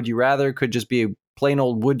 could be a would you rather, could just be a plain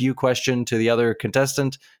old would you question to the other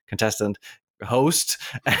contestant, host,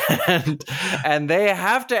 and they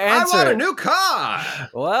have to answer. I want a new car.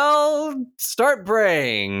 Well, start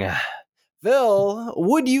praying. Phil,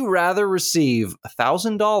 would you rather receive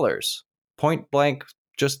 $1,000, point blank,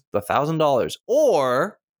 just $1,000,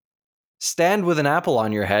 or stand with an apple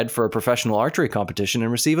on your head for a professional archery competition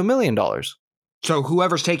and receive $1 million? So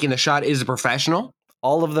whoever's taking the shot is a professional?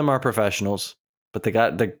 All of them are professionals, but they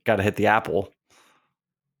got to hit the apple.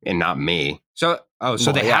 And not me. So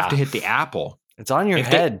they have to hit the apple. It's on your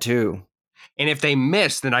head too. And if they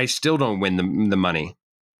miss, then I still don't win the money.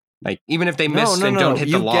 Like even if they miss and don't hit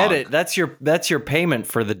the log. You get it. That's your payment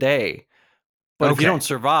for the day. But if you don't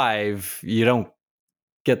survive, you don't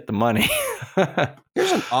get the money.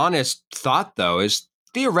 Here's an honest thought though, is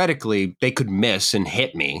theoretically they could miss and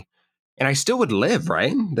hit me. And I still would live,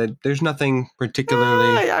 right? That there's nothing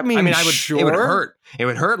particularly. I mean, I would. Sure. It would hurt. It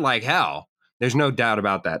would hurt like hell. There's no doubt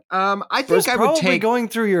about that. I think I would probably take going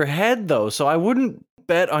through your head though, so I wouldn't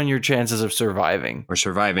bet on your chances of surviving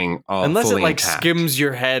unless it like intact. Skims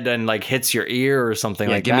your head and like hits your ear or something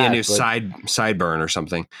like that. Give me a new sideburn or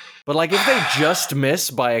something. But like if they just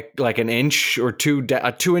miss by like an inch or 2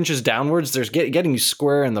 inches downwards, there's getting you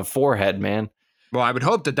square in the forehead, man. Well, I would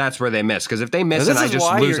hope that that's where they miss, because if they miss and I just lose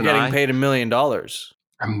an eye, this is why you're getting paid $1 million.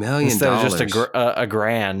 $1 million instead of just a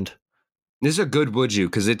grand. This is a good would you,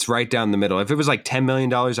 because it's right down the middle. If it was like $10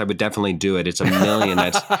 million, I would definitely do it. It's $1 million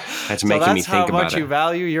that's making me think about it. That's how much you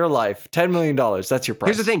value your life. $10 million. That's your price.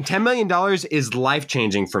 Here's the thing: $10 million is life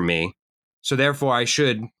changing for me. So therefore, I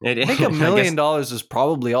should. I think $1 million is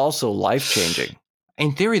probably also life changing.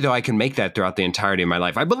 In theory, though, I can make that throughout the entirety of my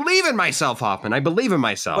life. I believe in myself, Hoffman. I believe in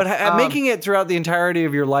myself. But making it throughout the entirety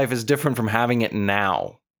of your life is different from having it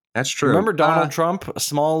now. That's true. Remember Donald Trump, a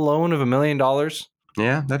small loan of $1 million?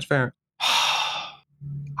 Yeah, that's fair.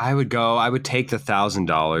 I would take the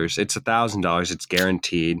 $1,000. It's $1,000. It's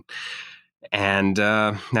guaranteed. And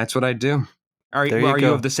that's what I'd do. Are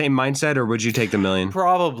you of the same mindset, or would you take the $1 million?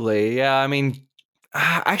 Probably. Yeah. I mean,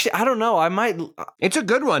 actually, I don't know. I might. It's a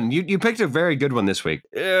good one. You picked a very good one this week.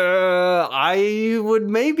 I would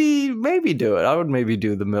maybe do it. I would maybe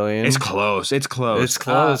do the $1 million. It's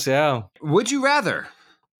close. Yeah. Would you rather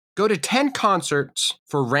go to 10 concerts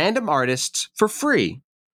for random artists for free,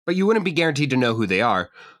 but you wouldn't be guaranteed to know who they are,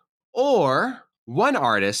 or one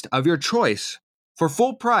artist of your choice for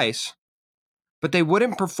full price, but they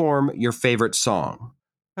wouldn't perform your favorite song?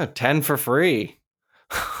 10 for free.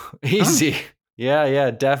 Easy. Oh. Yeah,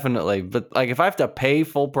 definitely. But like if I have to pay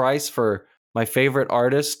full price for my favorite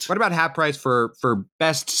artist. What about half price for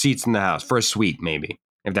best seats in the house, for a suite maybe,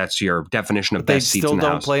 if that's your definition of best seats in the house? They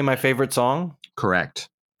still don't play my favorite song? Correct.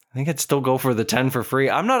 I think I'd still go for the 10 for free.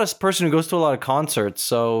 I'm not a person who goes to a lot of concerts,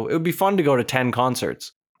 so it would be fun to go to 10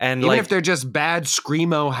 concerts. And even if they're just bad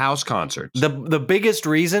screamo house concerts. The biggest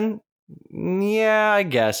reason, I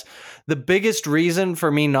guess, the biggest reason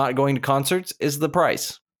for me not going to concerts is the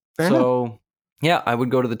price. Fair enough. Yeah, I would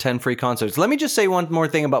go to the 10 free concerts. Let me just say one more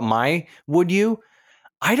thing about my would you.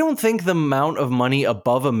 I don't think the amount of money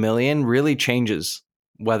above $1 million really changes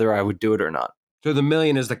whether I would do it or not. So the $1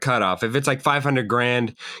 million is the cutoff. If it's like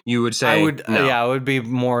 $500,000, you would say no. Yeah, I would be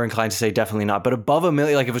more inclined to say definitely not. But above $1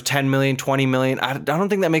 million, like if it was 10 million, 20 million, I don't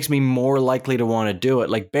think that makes me more likely to want to do it.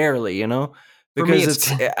 Like barely, you know, because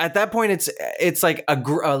it's at that point it's like a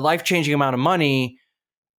life-changing amount of money,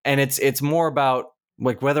 and it's more about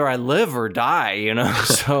like whether I live or die, you know.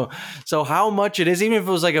 so how much it is, even if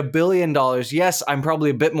it was like $1 billion, yes, I'm probably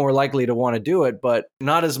a bit more likely to want to do it, but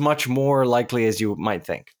not as much more likely as you might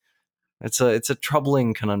think. It's a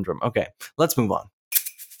troubling conundrum. Okay, let's move on.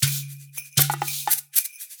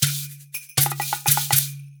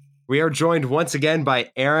 We are joined once again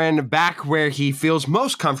by Aaron, back where he feels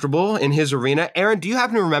most comfortable in his arena. Aaron, do you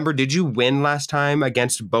happen to remember, did you win last time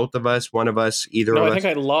against both of us, one of us, either of us? No, I think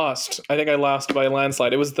I lost. I think I lost by a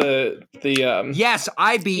landslide. It was the yes,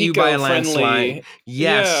 I beat you by a landslide.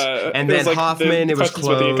 Yes. Yeah, and then like Hoffman, it was close.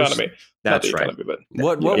 With the economy. That's right. Economy,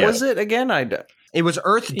 but what was it again? It was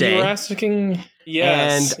Earth Day. You were asking,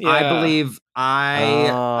 yes, and yeah.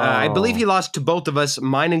 I believe he lost to both of us.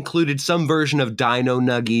 Mine included some version of Dino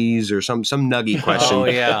Nuggies or some Nuggie question. Oh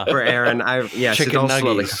yeah, for Aaron. Chicken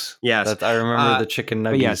Nuggies. Yes, I remember the Chicken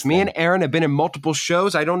Nuggies. Yes, me and Aaron have been in multiple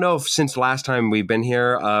shows. I don't know if since last time we've been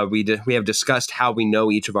here, we have discussed how we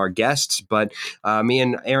know each of our guests. But me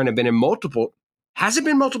and Aaron have been in multiple. Has it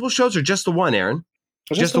been multiple shows or just the one, Aaron?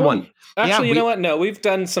 Just the one. Actually, you know what? No, we've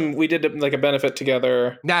done some. We did like a benefit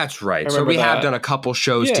together. That's right. So we have done a couple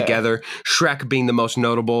shows together. Shrek being the most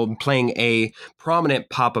notable, playing a prominent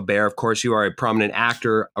Papa Bear. Of course, you are a prominent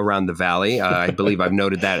actor around the Valley. I believe I've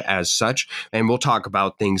noted that as such. And we'll talk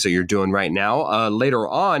about things that you're doing right now later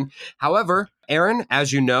on. However, Aaron,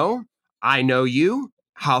 as you know, I know you.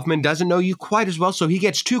 Hoffman doesn't know you quite as well, so he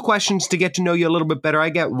gets 2 questions to get to know you a little bit better. I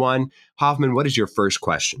get 1. Hoffman, what is your first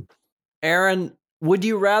question? Aaron, would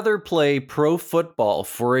you rather play pro football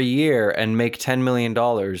for a year and make $10 million,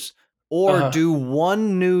 or do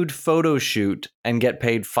one nude photo shoot and get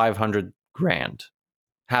paid $500,000?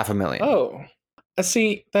 $500,000. Oh,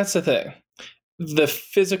 See, that's the thing. The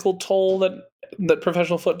physical toll that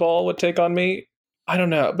professional football would take on me, I don't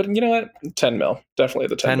know. But you know what? 10 mil. Definitely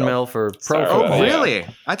the 10 mil for Sorry pro for football. that, really? yeah.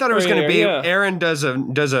 I thought it was going to be Yeah. Aaron does a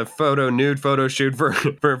nude photo shoot for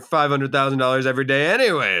 $500,000 every day,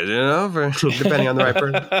 anyways. For depending on the right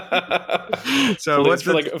person. So what's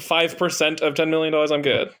for like 5% of $10 million? I'm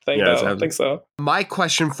good. Think so. My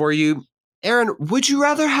question for you, Aaron: would you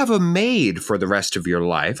rather have a maid for the rest of your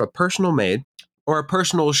life, a personal maid, or a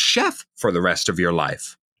personal chef for the rest of your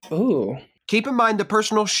life? Ooh. Keep in mind, the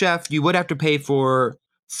personal chef, you would have to pay for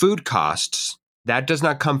food costs. That does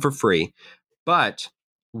not come for free, but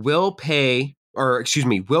will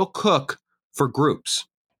cook for groups.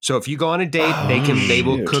 So if you go on a date, they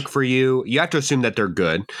will cook for you. You have to assume that they're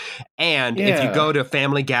good. And if you go to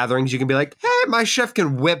family gatherings, you can be like, hey, my chef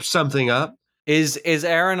can whip something up. Is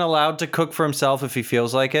Aaron allowed to cook for himself if he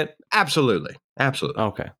feels like it? Absolutely.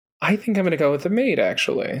 Okay. I think I'm going to go with the maid,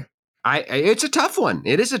 actually. It's a tough one.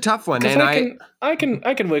 It is a tough one, and I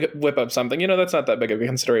can whip up something. That's not that big of a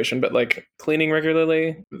consideration. But like cleaning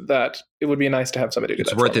regularly, that it would be nice to have somebody do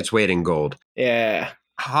that. It's worth its weight in gold. Yeah.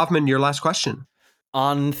 Hoffman, your last question.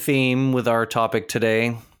 On theme with our topic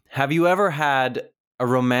today, have you ever had a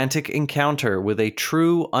romantic encounter with a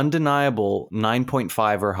true, undeniable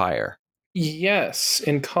 9.5 or higher? Yes,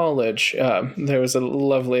 in college, there was a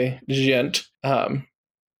lovely gent.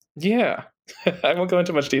 Yeah. I won't go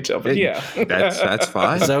into much detail, but yeah. That's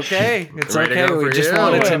fine. It's okay. It's okay. We just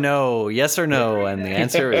wanted to know yes or no, and the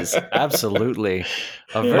answer is absolutely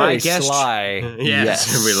a very sly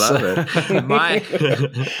yes. We love it.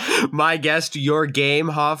 My guest, your game,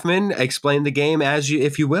 Hoffman. Explain the game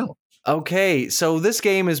if you will. Okay, so this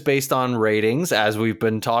game is based on ratings, as we've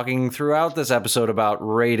been talking throughout this episode about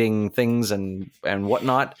rating things and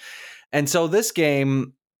whatnot. And so this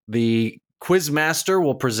game, the Quizmaster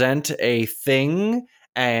will present a thing,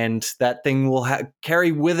 and that thing will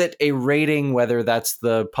carry with it a rating, whether that's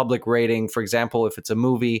the public rating, for example, if it's a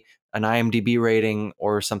movie, an IMDb rating,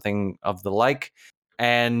 or something of the like,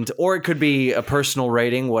 or it could be a personal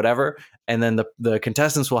rating, whatever. And then the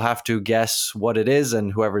contestants will have to guess what it is,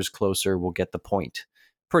 and whoever's closer will get the point.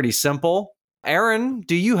 Pretty simple. Aaron,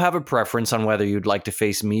 do you have a preference on whether you'd like to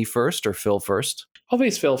face me first or Phil first? I'll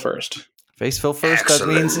face Phil first. Face Phil first.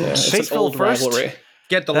 Excellent. That means face Phil first. Rivalry.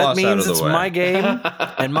 Get the loss out of the way. That means it's my game,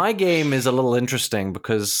 and my game is a little interesting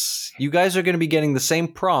because you guys are going to be getting the same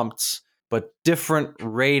prompts but different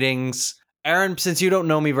ratings. Aaron, since you don't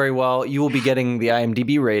know me very well, you will be getting the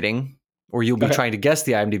IMDb rating, or you'll be trying to guess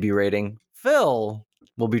the IMDb rating. Phil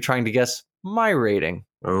will be trying to guess my rating.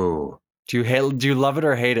 Oh, do you love it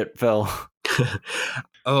or hate it, Phil?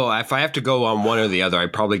 Oh, if I have to go on one or the other,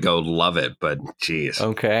 I'd probably go love it, but geez.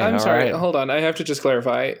 Okay. I'm sorry. Right. Hold on. I have to just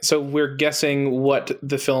clarify. So we're guessing what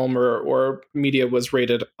the film or media was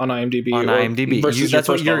rated on IMDb. On IMDb. That's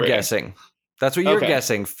what you're guessing. That's what you're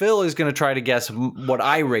guessing. Phil is going to try to guess what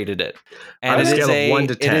I rated it. And on a scale of 1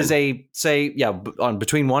 to 10. It is on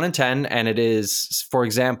between 1 and 10, and it is, for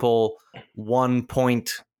example,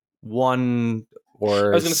 1.1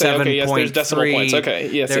 or 7.3. Yes, there's decimal points.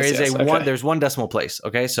 Okay, yes, there's one decimal place.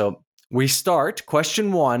 Okay, so we start.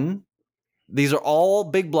 Question 1. These are all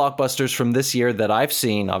big blockbusters from this year that I've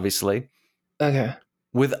seen, obviously. Okay.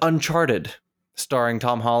 With Uncharted, starring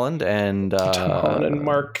Tom Holland and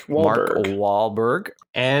Mark Wahlberg.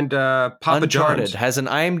 And Papa Uncharted John's has an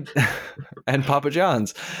and Papa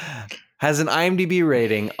John's has an IMDb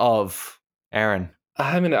rating of, Aaron.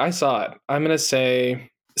 I saw it. I'm gonna say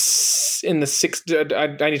in the 6.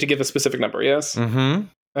 I need to give a specific number. Yes. Mm-hmm.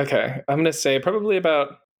 Okay. I'm gonna say probably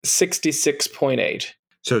about 66.8.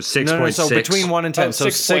 So 6.6. No, so between 1 and 10. Oh, so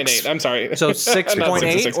 6.8. I'm sorry. So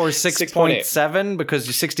 6.8 or 6.7, because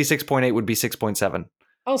 66.8 would be 6.7.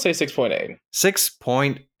 I'll say 6.8.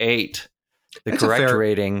 6.8. The correct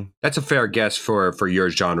rating. That's a fair guess for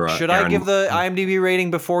your genre. Should Aaron. I give the IMDb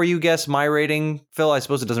rating before you guess my rating, Phil? I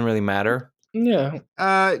suppose it doesn't really matter. Yeah.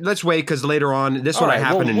 Let's wait, because later on, this one I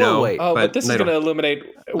happen to know. Wait. Oh, but this is going to illuminate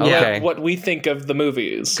what we think of the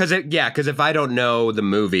movies. Because if I don't know the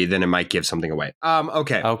movie, then it might give something away.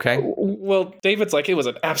 Okay. Well, David's like, it was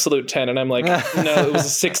an absolute 10, and I'm like, no, it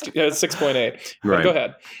was a 6.8. Right. Go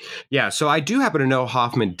ahead. Yeah, so I do happen to know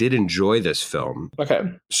Hoffman did enjoy this film. Okay.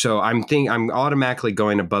 So I'm automatically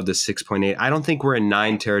going above the 6.8. I don't think we're in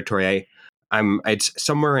 9 territory. It's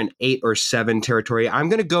somewhere in 8 or 7 territory. I'm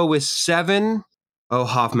going to go with 7. Oh,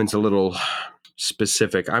 Hoffman's a little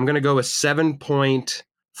specific. I'm going to go with 7.4.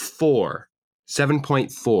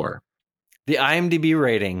 7.4. The IMDb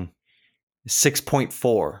rating is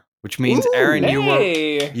 6.4, which means, Aaron, you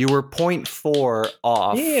were 0.4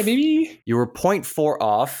 off. Yeah, baby. You were 0.4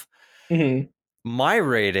 off. Mm-hmm. My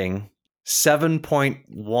rating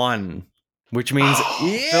 7.1, which means Phil,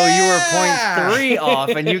 you were 0.3 off,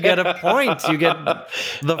 and you get a point. You get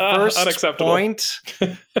the first point.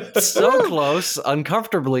 So close,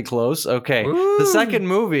 uncomfortably close. Okay, the second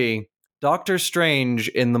movie, Doctor Strange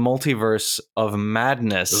in the Multiverse of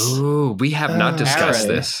Madness. Ooh, we have not discussed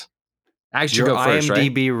this. I should go first,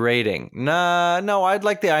 IMDb right? rating. No, I'd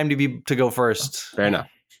like the IMDb to go first. Fair enough.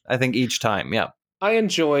 I think each time, yeah. I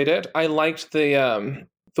enjoyed it. I liked the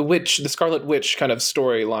Scarlet Witch kind of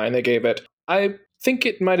storyline they gave it. I think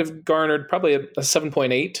it might have garnered probably a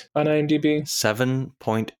 7.8 on IMDb.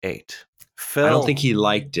 7.8. Phil. I don't think he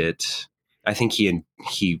liked it. I think he.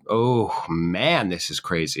 Oh man, this is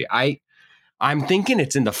crazy. I'm thinking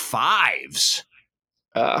it's in the 5s.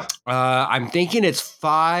 I'm thinking it's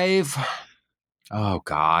 5. Oh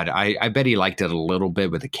God, I bet he liked it a little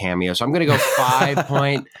bit with a cameo. So I'm gonna go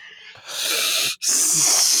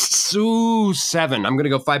 5.7. I'm gonna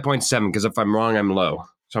go 5.7 because if I'm wrong, I'm low.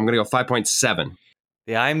 So I'm gonna go 5.7.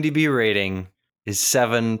 The IMDb rating is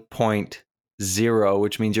 7.0,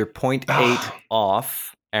 which means you're 0.8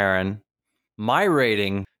 off, Aaron. My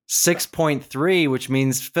rating 6.3, which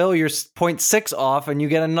means Phil, you're 0.6 off, and you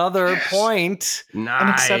get another point.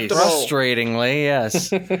 Nice. Frustratingly,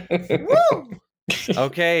 yes. Woo!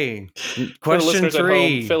 Okay. Question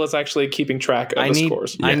 3. Home, Phil is actually keeping track of the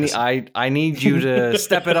scores. Yes. I need you to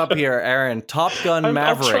step it up here, Aaron. Top Gun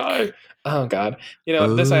Maverick. I'll try. Oh God!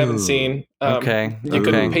 This I haven't seen. Okay. You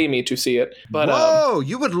couldn't pay me to see it, but whoa,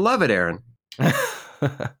 you would love it, Aaron. Okay,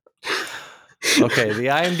 the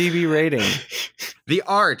IMDb rating. The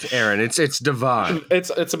art, Aaron. It's divine.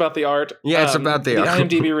 It's about the art. Yeah, it's about the art.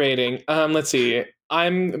 IMDb rating. Let's see.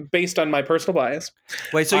 I'm based on my personal bias.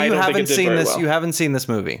 Wait, so you haven't seen this? Well. You haven't seen this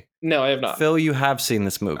movie? No, I have not. Phil, you have seen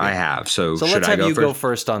this movie. I have. So let's have you go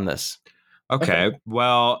first on this. Okay.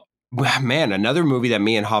 Well, man, another movie that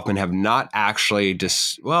me and Hoffman have not actually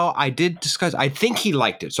I did discuss. I think he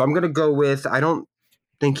liked it, so I'm going to go with. I don't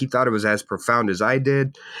think he thought it was as profound as I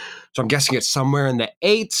did, so I'm guessing it's somewhere in the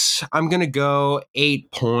 8s. I'm going to go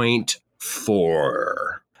 8.4.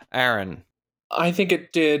 Aaron, I think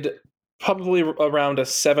it did probably around a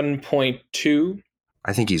 7.2.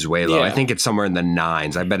 I think he's way low. Yeah. I think it's somewhere in the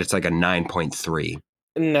 9s. I bet it's like a 9.3.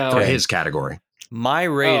 No, for his category. My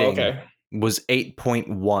rating was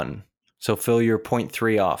 8.1. So Phil, you're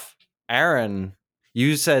 0.3 off. Aaron,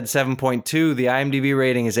 you said 7.2. The IMDb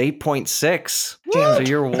rating is 8.6. So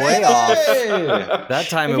you're way off. That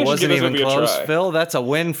time it wasn't even close. Phil, that's a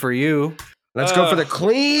win for you. Let's go for the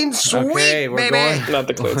clean sweep, baby. Not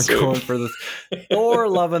the clean sweep. We're going for the Thor: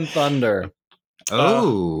 Love and Thunder.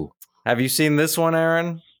 Oh. Have you seen this one,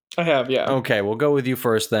 Aaron? I have, yeah. Okay, we'll go with you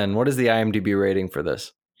first then. What is the IMDb rating for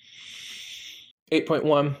this?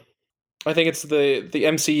 8.1. I think it's the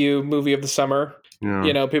MCU movie of the summer.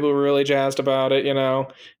 Yeah. People were really jazzed about it.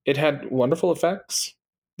 It had wonderful effects.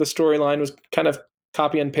 The storyline was kind of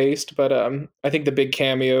copy and paste, but I think the big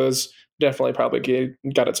cameos definitely probably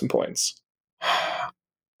got it some points.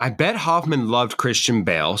 I bet Hoffman loved Christian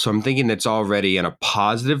Bale, so I'm thinking it's already in a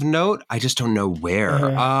positive note. I just don't know where.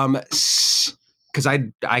 Because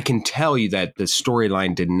I can tell you that the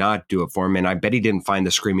storyline did not do it for him, and I bet he didn't find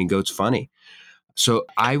the Screaming Goats funny. So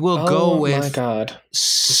I will go with... Oh my God. The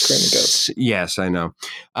Screaming Goats. Yes, I know.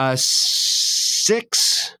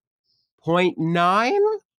 6.9?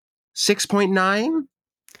 6.9?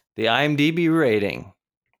 The IMDb rating.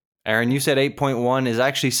 Aaron, you said 8.1 is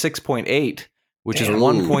actually 6.8, which is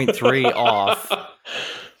 1.3 off.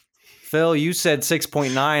 Phil, you said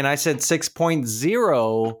 6.9. I said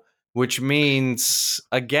 6.0, which means,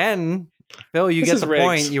 again, Phil, you get the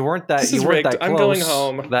point. You weren't that close. I'm going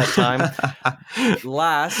home that time.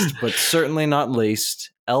 Last, but certainly not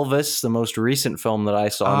least, Elvis, the most recent film that I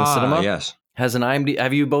saw in the cinema, yes, has an IMDb.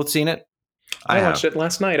 Have you both seen it? I watched it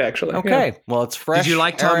last night, actually. Okay, yeah. Well, it's fresh. Did you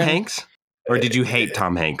like Tom Hanks? Or did you hate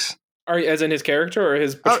Tom Hanks? As in his character or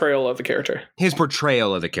his portrayal of the character? His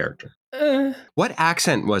portrayal of the character. What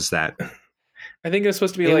accent was that? I think it was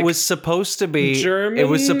supposed to be It was supposed to be German. It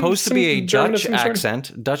was supposed to be a Dutch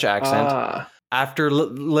accent. After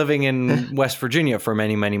living in West Virginia for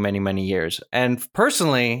many, many, many, many years, and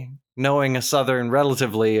personally knowing a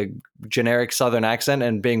relatively a generic Southern accent,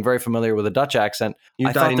 and being very familiar with a Dutch accent,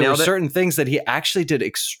 I thought there were certain things that he actually did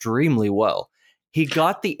extremely well. He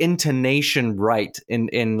got the intonation right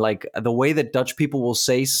in like the way that Dutch people will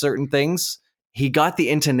say certain things. He got the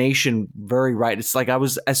intonation very right. It's like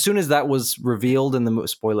as soon as that was revealed in the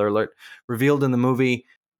spoiler alert, revealed in the movie,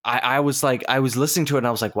 I was listening to it and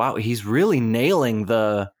I was like, wow, he's really nailing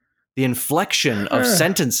the inflection of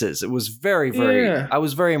sentences. It was very, very, I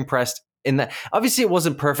was very impressed. in that. Obviously, it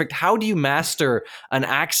wasn't perfect. How do you master an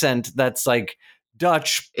accent that's like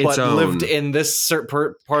Dutch, but lived in this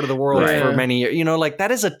certain part of the world for many years? You know, like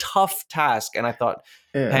that is a tough task. And I thought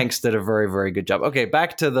Hanks did a very, very good job. Okay,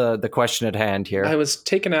 back to the question at hand here. I was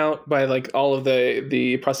taken out by like all of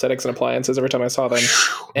the prosthetics and appliances every time I saw them.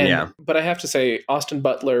 But I have to say, Austin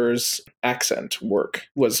Butler's accent work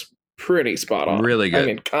was pretty spot on. Really good. I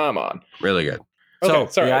mean, come on. Really good.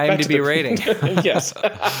 Okay, so, the IMDb rating. Yes.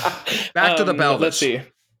 Back to the Belvis.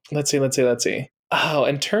 Let's see. Oh,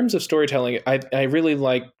 in terms of storytelling, I really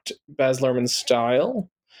liked Baz Luhrmann's style,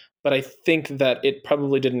 but I think that it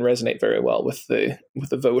probably didn't resonate very well with the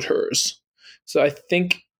voters. So I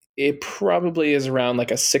think it probably is around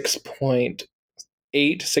like a 6.8,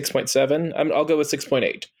 6.7. I'll go with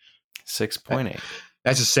 6.8. 6.8.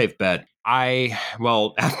 That's a safe bet.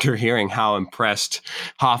 After hearing how impressed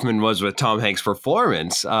Hoffman was with Tom Hanks'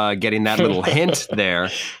 performance, getting that little hint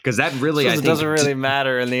there, because that really, it doesn't really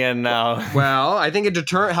matter in the end now. Well, I think it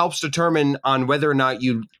helps determine on whether or not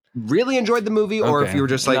you really enjoyed the movie or if you were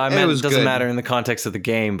just like, it was good. It doesn't matter in the context of the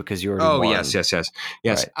game because you already won. Yes.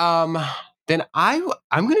 Right. Then I'm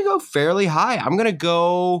going to go fairly high. I'm going to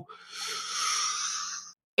go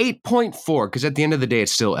 8.4 because at the end of the day,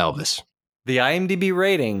 it's still Elvis. The IMDb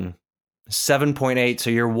rating, 7.8, so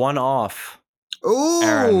you're one off. Ooh,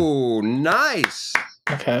 Aaron. Nice.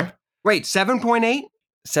 Okay. Wait, 7.8?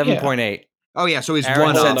 7.8. Oh, yeah, so he's Aaron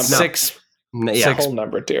one said off. 6. Yeah, whole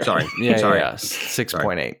number, dear. Sorry. Yeah, Sorry.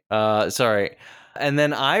 6.8. Sorry. And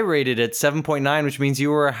then I rated it 7.9, which means you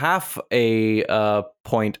were half a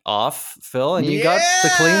point off, Phil, and you got the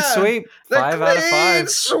clean sweep. 5 out of 5.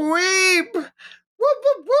 Sweep. Woo,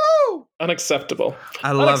 woo, woo. Unacceptable.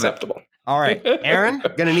 I love it. All right, Aaron,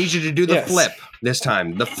 gonna need you to do the flip this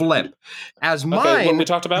time. The flip. As mine. Okay, what we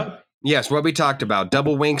talked about? Yes, what we talked about.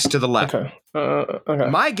 Double winks to the left. Okay. Okay.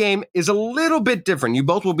 My game is a little bit different. You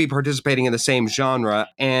both will be participating in the same genre,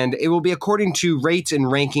 and it will be according to rates and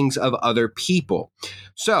rankings of other people.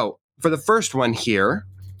 So, for the first one here,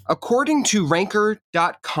 according to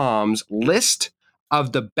Ranker.com's list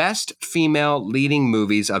of the best female leading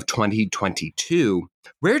movies of 2022,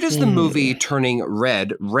 where does the movie Turning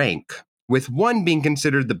Red rank? With 1 being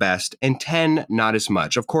considered the best and 10 not as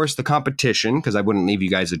much. Of course, the competition, because I wouldn't leave you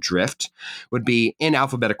guys adrift, would be in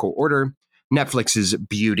alphabetical order: Netflix's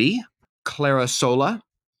Beauty, Clara Sola,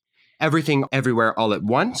 Everything Everywhere All at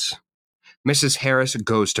Once, Mrs. Harris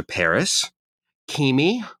Goes to Paris,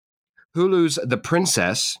 Kimi, Hulu's The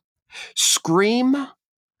Princess, Scream,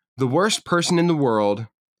 The Worst Person in the World,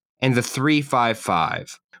 and The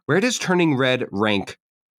 355. Where does Turning Red rank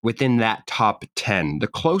within that top 10? The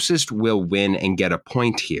closest will win and get a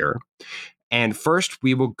point here. And first,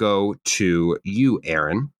 we will go to you,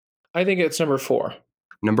 Aaron. I think it's number 4.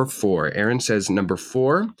 Number 4. Aaron says number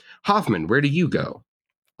 4. Hoffman, where do you go?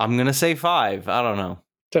 I'm going to say 5. I don't know.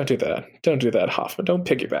 Don't do that. Don't do that, Hoffman. Don't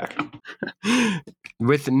piggyback.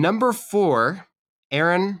 With number 4,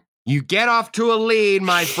 Aaron, you get off to a lead,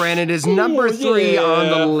 my friend. It is number 3 on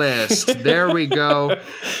the list. There we go.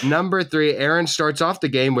 Number 3. Aaron starts off the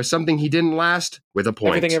game with something he didn't last with a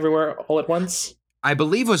point. Everything Everywhere All at Once? I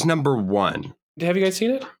believe was number 1. Have you guys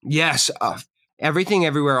seen it? Yes. Everything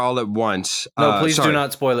Everywhere All at Once. No, please do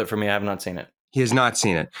not spoil it for me. I have not seen it. He has not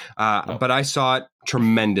seen it. But I saw it.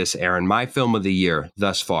 Tremendous, Aaron. My film of the year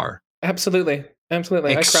thus far. Absolutely.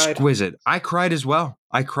 Absolutely. Exquisite. I cried as well.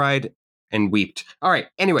 I cried and wept. All right.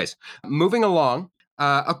 Anyways, moving along.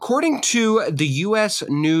 According to the U.S.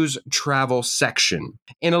 News Travel section,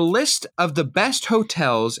 in a list of the best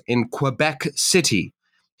hotels in Quebec City,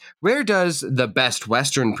 where does the Best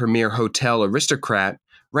Western Premier Hotel Aristocrat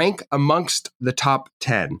rank amongst the top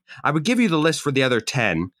 10? I would give you the list for the other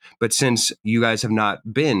 10, but since you guys have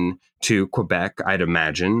not been to Quebec, I'd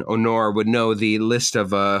imagine, Honor would know the list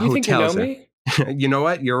of hotels. You think you know me? You know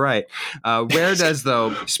what? You're right. Where does,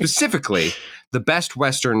 though, specifically the Best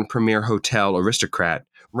Western Premier Hotel Aristocrat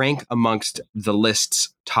rank amongst the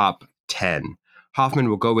list's top 10? Hoffman,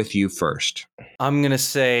 will go with you first. I'm going to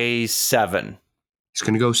say 7. He's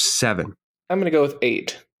going to go 7. I'm going to go with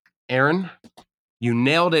 8. Aaron, you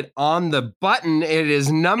nailed it on the button. It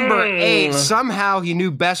is number 8. Somehow he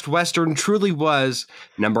knew Best Western truly was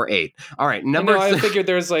number 8. All right, number. I figured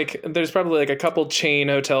there's probably like a couple chain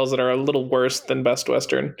hotels that are a little worse than Best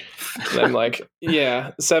Western. And I'm like,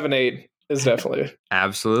 yeah, 7, 8 is definitely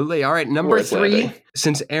absolutely. All right, number 3. landing.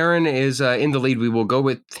 Since Aaron is in the lead, we will go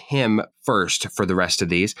with him first for the rest of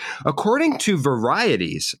these. According to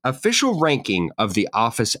Variety's official ranking of The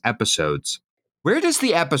Office episodes, where does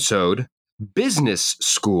the episode Business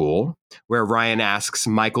School, where Ryan asks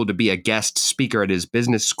Michael to be a guest speaker at his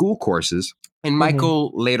business school courses, and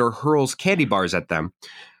Michael later hurls candy bars at them,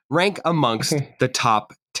 rank amongst the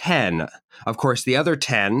top 10. Of course, the other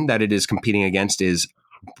 10 that it is competing against is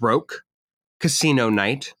Broke, Casino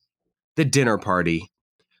Night, The Dinner Party,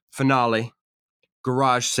 Finale,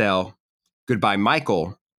 Garage Sale, Goodbye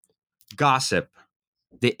Michael, Gossip,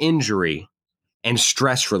 The Injury, and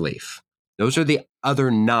Stress Relief. Those are the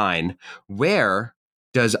other 9. Where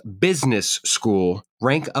does Business School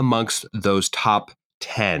rank amongst those top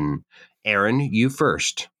 10? Aaron, you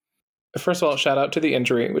first. First of all, shout out to The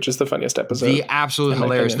Injury, which is the funniest episode. The absolute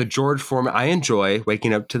hilarious. The George Foreman. I enjoy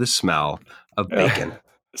waking up to the smell of bacon.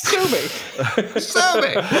 Sobe.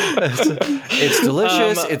 It's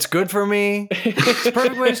delicious. It's good for me. It's a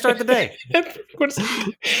perfect way to start the day.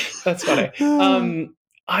 That's funny.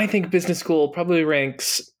 I think Business School probably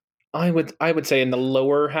ranks, I would say, in the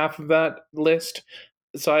lower half of that list.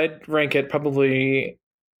 So I'd rank it probably,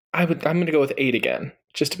 I'm going to go with 8 again,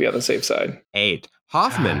 just to be on the safe side. 8.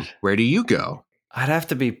 Hoffman, where do you go? I'd have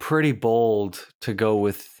to be pretty bold to go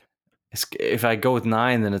with, if I go with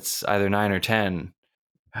 9, then it's either 9 or 10.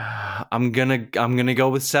 I'm gonna go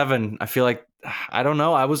with 7. I feel like, I don't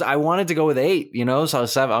know. I wanted to go with 8, so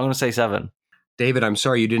 7. I'm gonna say 7. David, I'm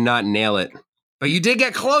sorry you did not nail it, but you did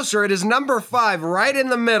get closer. It is number 5, right in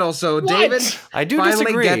the middle. So what? David, I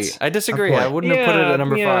disagree. I wouldn't have put it at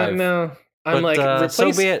number 5. No, I'm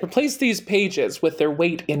replace these pages with their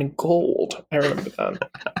weight in gold. I remember that.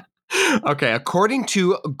 Okay, according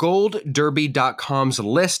to GoldDerby.com's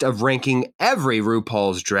list of ranking every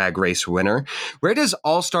RuPaul's Drag Race winner, where does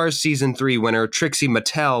All Stars Season 3 winner Trixie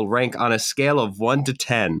Mattel rank on a scale of 1 to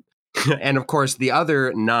 10? And of course, the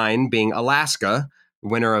other 9 being Alaska,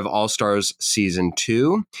 winner of All Stars Season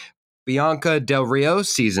 2, Bianca Del Rio,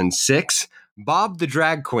 Season 6, Bob the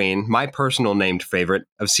Drag Queen, my personal named favorite,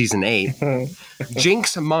 of Season 8,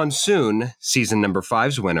 Jinx Monsoon, Season number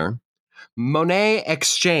 5's winner, Monet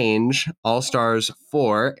Exchange, All Stars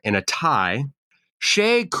 4 in a tie,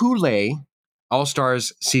 Shea Coulee, All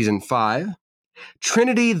Stars Season 5,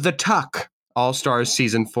 Trinity the Tuck, All Stars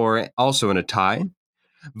Season 4 also in a tie,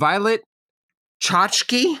 Violet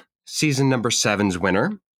Chachki, Season number 7's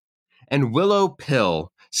winner, and Willow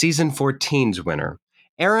Pill, Season 14's winner.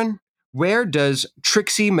 Aaron, where does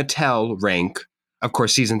Trixie Mattel rank, of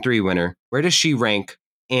course Season 3 winner, where does she rank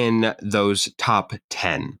in those top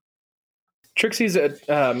 10? Trixie's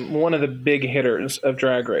one of the big hitters of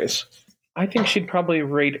Drag Race. I think she'd probably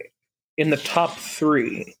rate in the top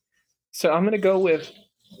 3. So I'm going to go with...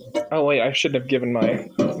 Oh, wait, I shouldn't have given my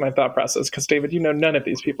thought process because, David, you know none of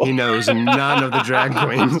these people. He knows none of the drag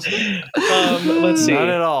queens. Let's see. Not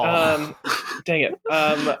at all. Dang it.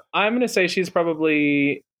 I'm going to say she's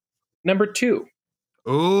probably number 2.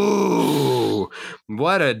 Ooh,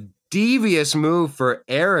 what a devious move for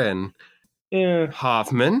Aaron. Yeah.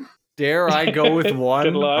 Hoffman. Dare I go with 1?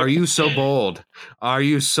 Good luck. Are you so bold? Are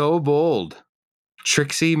you so bold?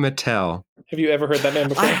 Trixie Mattel. Have you ever heard that name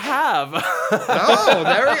before? I have. Oh,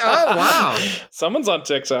 there we go. Oh, wow. Someone's on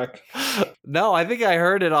TikTok. No, I think I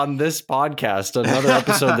heard it on this podcast, another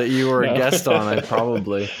episode that you were a guest on.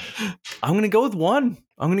 I'm going to go with 1.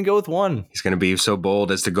 He's going to be so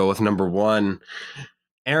bold as to go with number 1.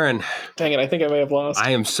 Aaron. Dang it, I think I may have lost.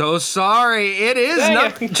 I am so sorry. It is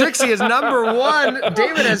Trixie is number 1.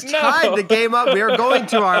 David has tied the game up. We are going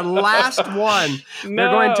to our last one. No.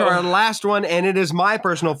 We're going to our last one, and it is my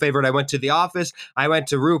personal favorite. I went to The Office. I went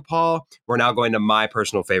to RuPaul. We're now going to my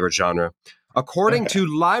personal favorite genre. According to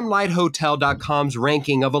LimeliGhtHotel.com's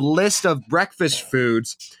ranking of a list of breakfast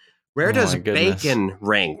foods, where does bacon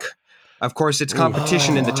rank? Of course, its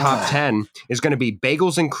competition in the top 10 is going to be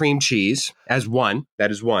bagels and cream cheese as 1.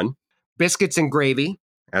 That is 1. Biscuits and gravy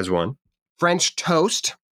as 1. French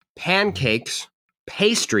toast, pancakes,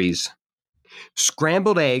 pastries,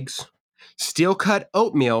 scrambled eggs, steel-cut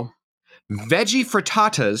oatmeal, veggie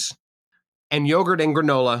frittatas, and yogurt and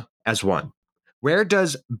granola as 1. Where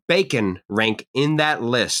does bacon rank in that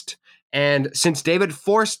list? And since David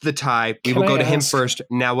forced the tie, we will go to him first.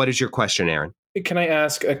 Now, what is your question, Aaron? Can I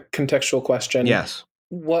ask a contextual question? Yes.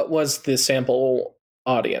 What was the sample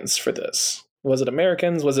audience for this? Was it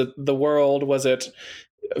Americans? Was it the world? Was it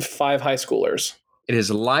 5 high schoolers? It is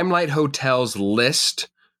Limelight Hotel's list.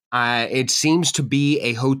 It seems to be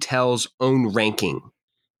a hotel's own ranking.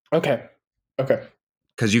 Okay.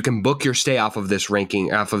 Because you can book your stay off of this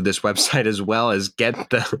ranking, off of this website, as well as get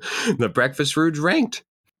the breakfast foods ranked.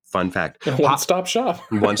 Fun fact. One-stop shop.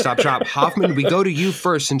 One-stop shop. Hoffman, we go to you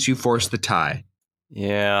first since you forced the tie.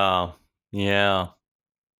 Yeah.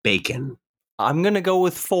 Bacon. I'm going to go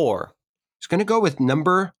with 4. He's going to go with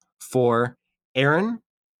number 4. Aaron,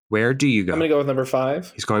 where do you go? I'm going to go with number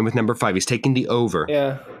 5. He's going with number 5. He's taking the over.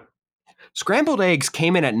 Yeah. Scrambled eggs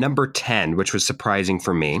came in at number 10, which was surprising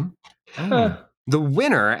for me. The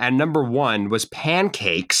winner at number 1 was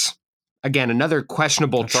pancakes. Again, another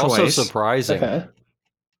questionable choice. Also surprising. Okay.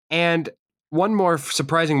 And one more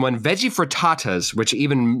surprising one, veggie frittatas, which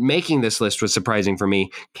even making this list was surprising for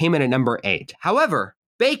me, came in at number 8. However,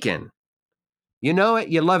 bacon. You know it,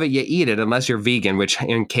 you love it, you eat it, unless you're vegan, which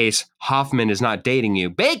in case Hoffman is not dating you.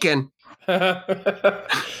 Bacon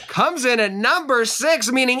comes in at number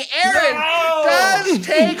 6, meaning Aaron does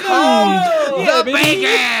take home the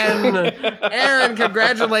bacon. Aaron,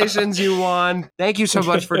 congratulations, you won. Thank you so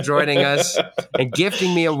much for joining us and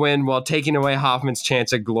gifting me a win while taking away Hoffman's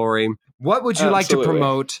chance at glory. What would you like to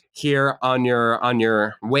promote here on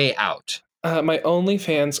your way out? My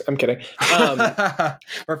OnlyFans. I'm kidding.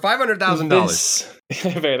 For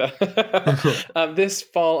 $500,000. This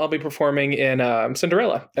fall, I'll be performing in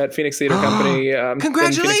Cinderella at Phoenix Theater Company.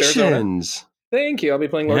 Congratulations! In Phoenix, Thank you. I'll be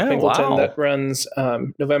playing Lord Pinkleton. Wow. That runs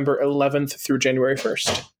November 11th through January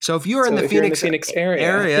 1st. So if you're in the Phoenix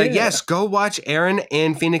area, yes, go watch Aaron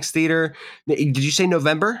in Phoenix Theater. Did you say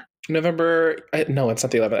November? No, it's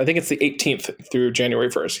not the 11th. I think it's the 18th through January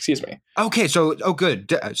 1st. Excuse me. Okay, so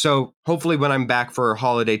good. So hopefully when I'm back for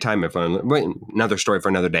holiday time, another story for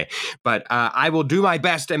another day. But I will do my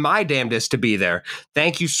best and my damnedest to be there.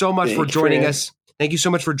 Thank you so much for joining us. Thank you so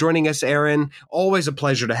much for joining us, Aaron. Always a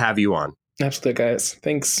pleasure to have you on. Absolutely, guys.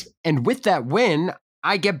 Thanks. And with that win,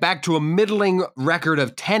 I get back to a middling record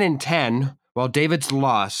of 10-10, while David's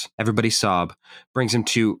loss, everybody sob, brings him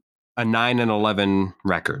to a 9-11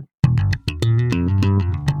 record.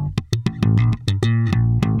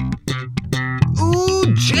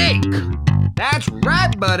 Ooh, Jake! That's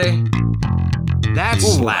right, buddy. That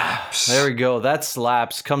slaps. There we go. That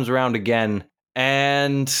slaps. Comes around again.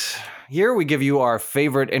 And here we give you our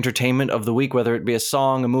favorite entertainment of the week, whether it be a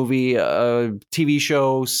song, a movie, a TV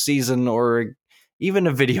show, season, or even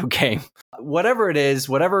a video game. Whatever it is,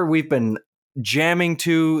 whatever we've been jamming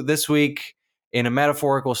to this week, in a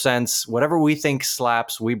metaphorical sense, whatever we think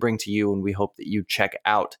slaps, we bring to you, and we hope that you check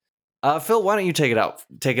out. Phil, why don't you take it out?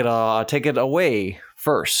 Take it away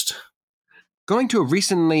first. Going to a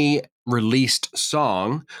recently released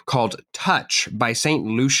song called Touch by St.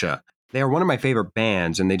 Lucia. They are one of my favorite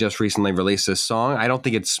bands, and they just recently released this song. I don't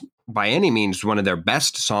think it's by any means one of their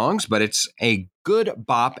best songs, but it's a good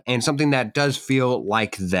bop and something that does feel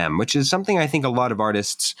like them, which is something I think a lot of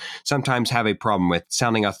artists sometimes have a problem with,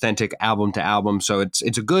 sounding authentic album to album. So it's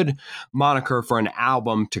a good moniker for an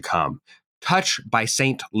album to come. Touch by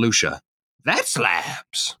St. Lucia. That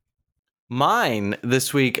slaps. Mine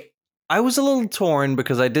this week, I was a little torn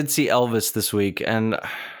because I did see Elvis this week, and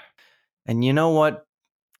you know what?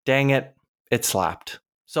 Dang it, it slapped.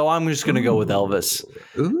 So I'm just going to go with Elvis.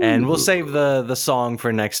 Ooh. And we'll save the song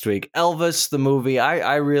for next week. Elvis, the movie,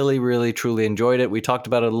 I really, really, truly enjoyed it. We talked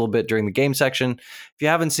about it a little bit during the game section. If you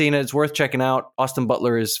haven't seen it, it's worth checking out. Austin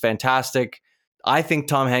Butler is fantastic. I think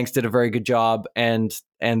Tom Hanks did a very good job. And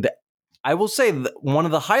I will say that one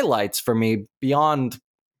of the highlights for me, beyond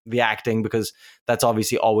the acting, because that's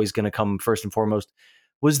obviously always going to come first and foremost,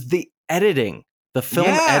 was the editing. The film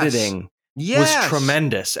editing. Was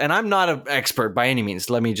tremendous. And I'm not an expert by any means.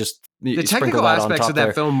 Let me just the technical aspects of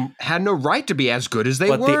that film had no right to be as good as they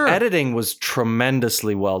were. But the editing was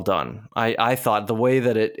tremendously well done. I thought the way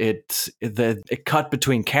that it cut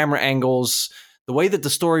between camera angles, the way that the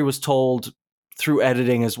story was told through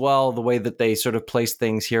editing as well, the way that they sort of placed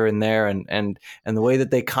things here and there, and the way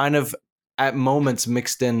that they kind of at moments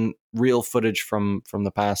mixed in real footage from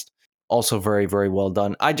the past. Also very, very well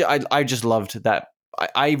done. I just loved that.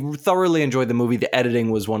 I thoroughly enjoyed the movie. The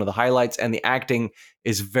editing was one of the highlights, and the acting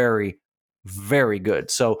is very, very good.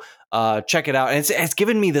 So check it out. And it's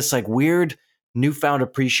given me this like weird newfound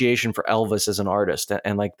appreciation for Elvis as an artist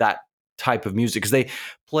and like that type of music, because they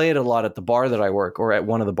play it a lot at the bar that I work, or at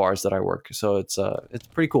one of the bars that I work. So it's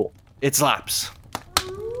pretty cool. It slaps.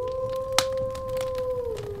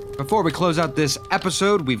 Before we close out this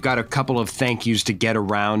episode, we've got a couple of thank yous to get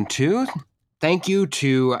around to. Thank you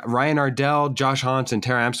to Ryan Ardell, Josh Hans, and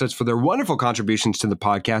Tara Amstutz for their wonderful contributions to the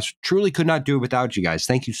podcast. Truly could not do it without you guys.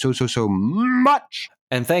 Thank you so much.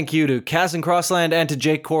 And thank you to Kaz and Crossland and to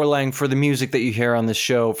Jake Corlang for the music that you hear on the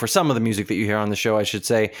show, for some of the music that you hear on the show, I should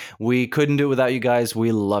say. We couldn't do it without you guys.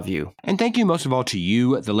 We love you. And thank you most of all to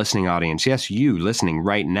you, the listening audience. Yes, you listening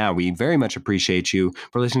right now. We very much appreciate you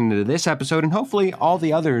for listening to this episode and hopefully all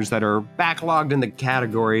the others that are backlogged in the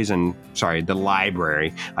categories the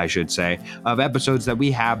library, I should say, of episodes that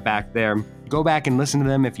we have back there. Go back and listen to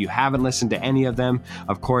them if you haven't listened to any of them.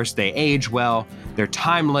 Of course, they age well, they're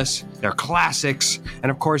timeless, they're classics,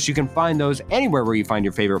 and of course, you can find those anywhere where you find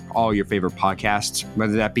all your favorite podcasts,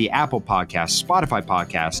 whether that be Apple Podcasts, Spotify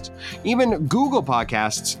Podcasts, even Google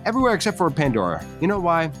Podcasts, everywhere except for Pandora. You know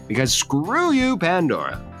why? Because screw you,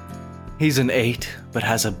 Pandora. He's an 8, but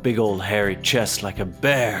has a big old hairy chest like a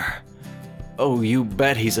bear. Oh, you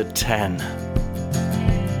bet he's a 10.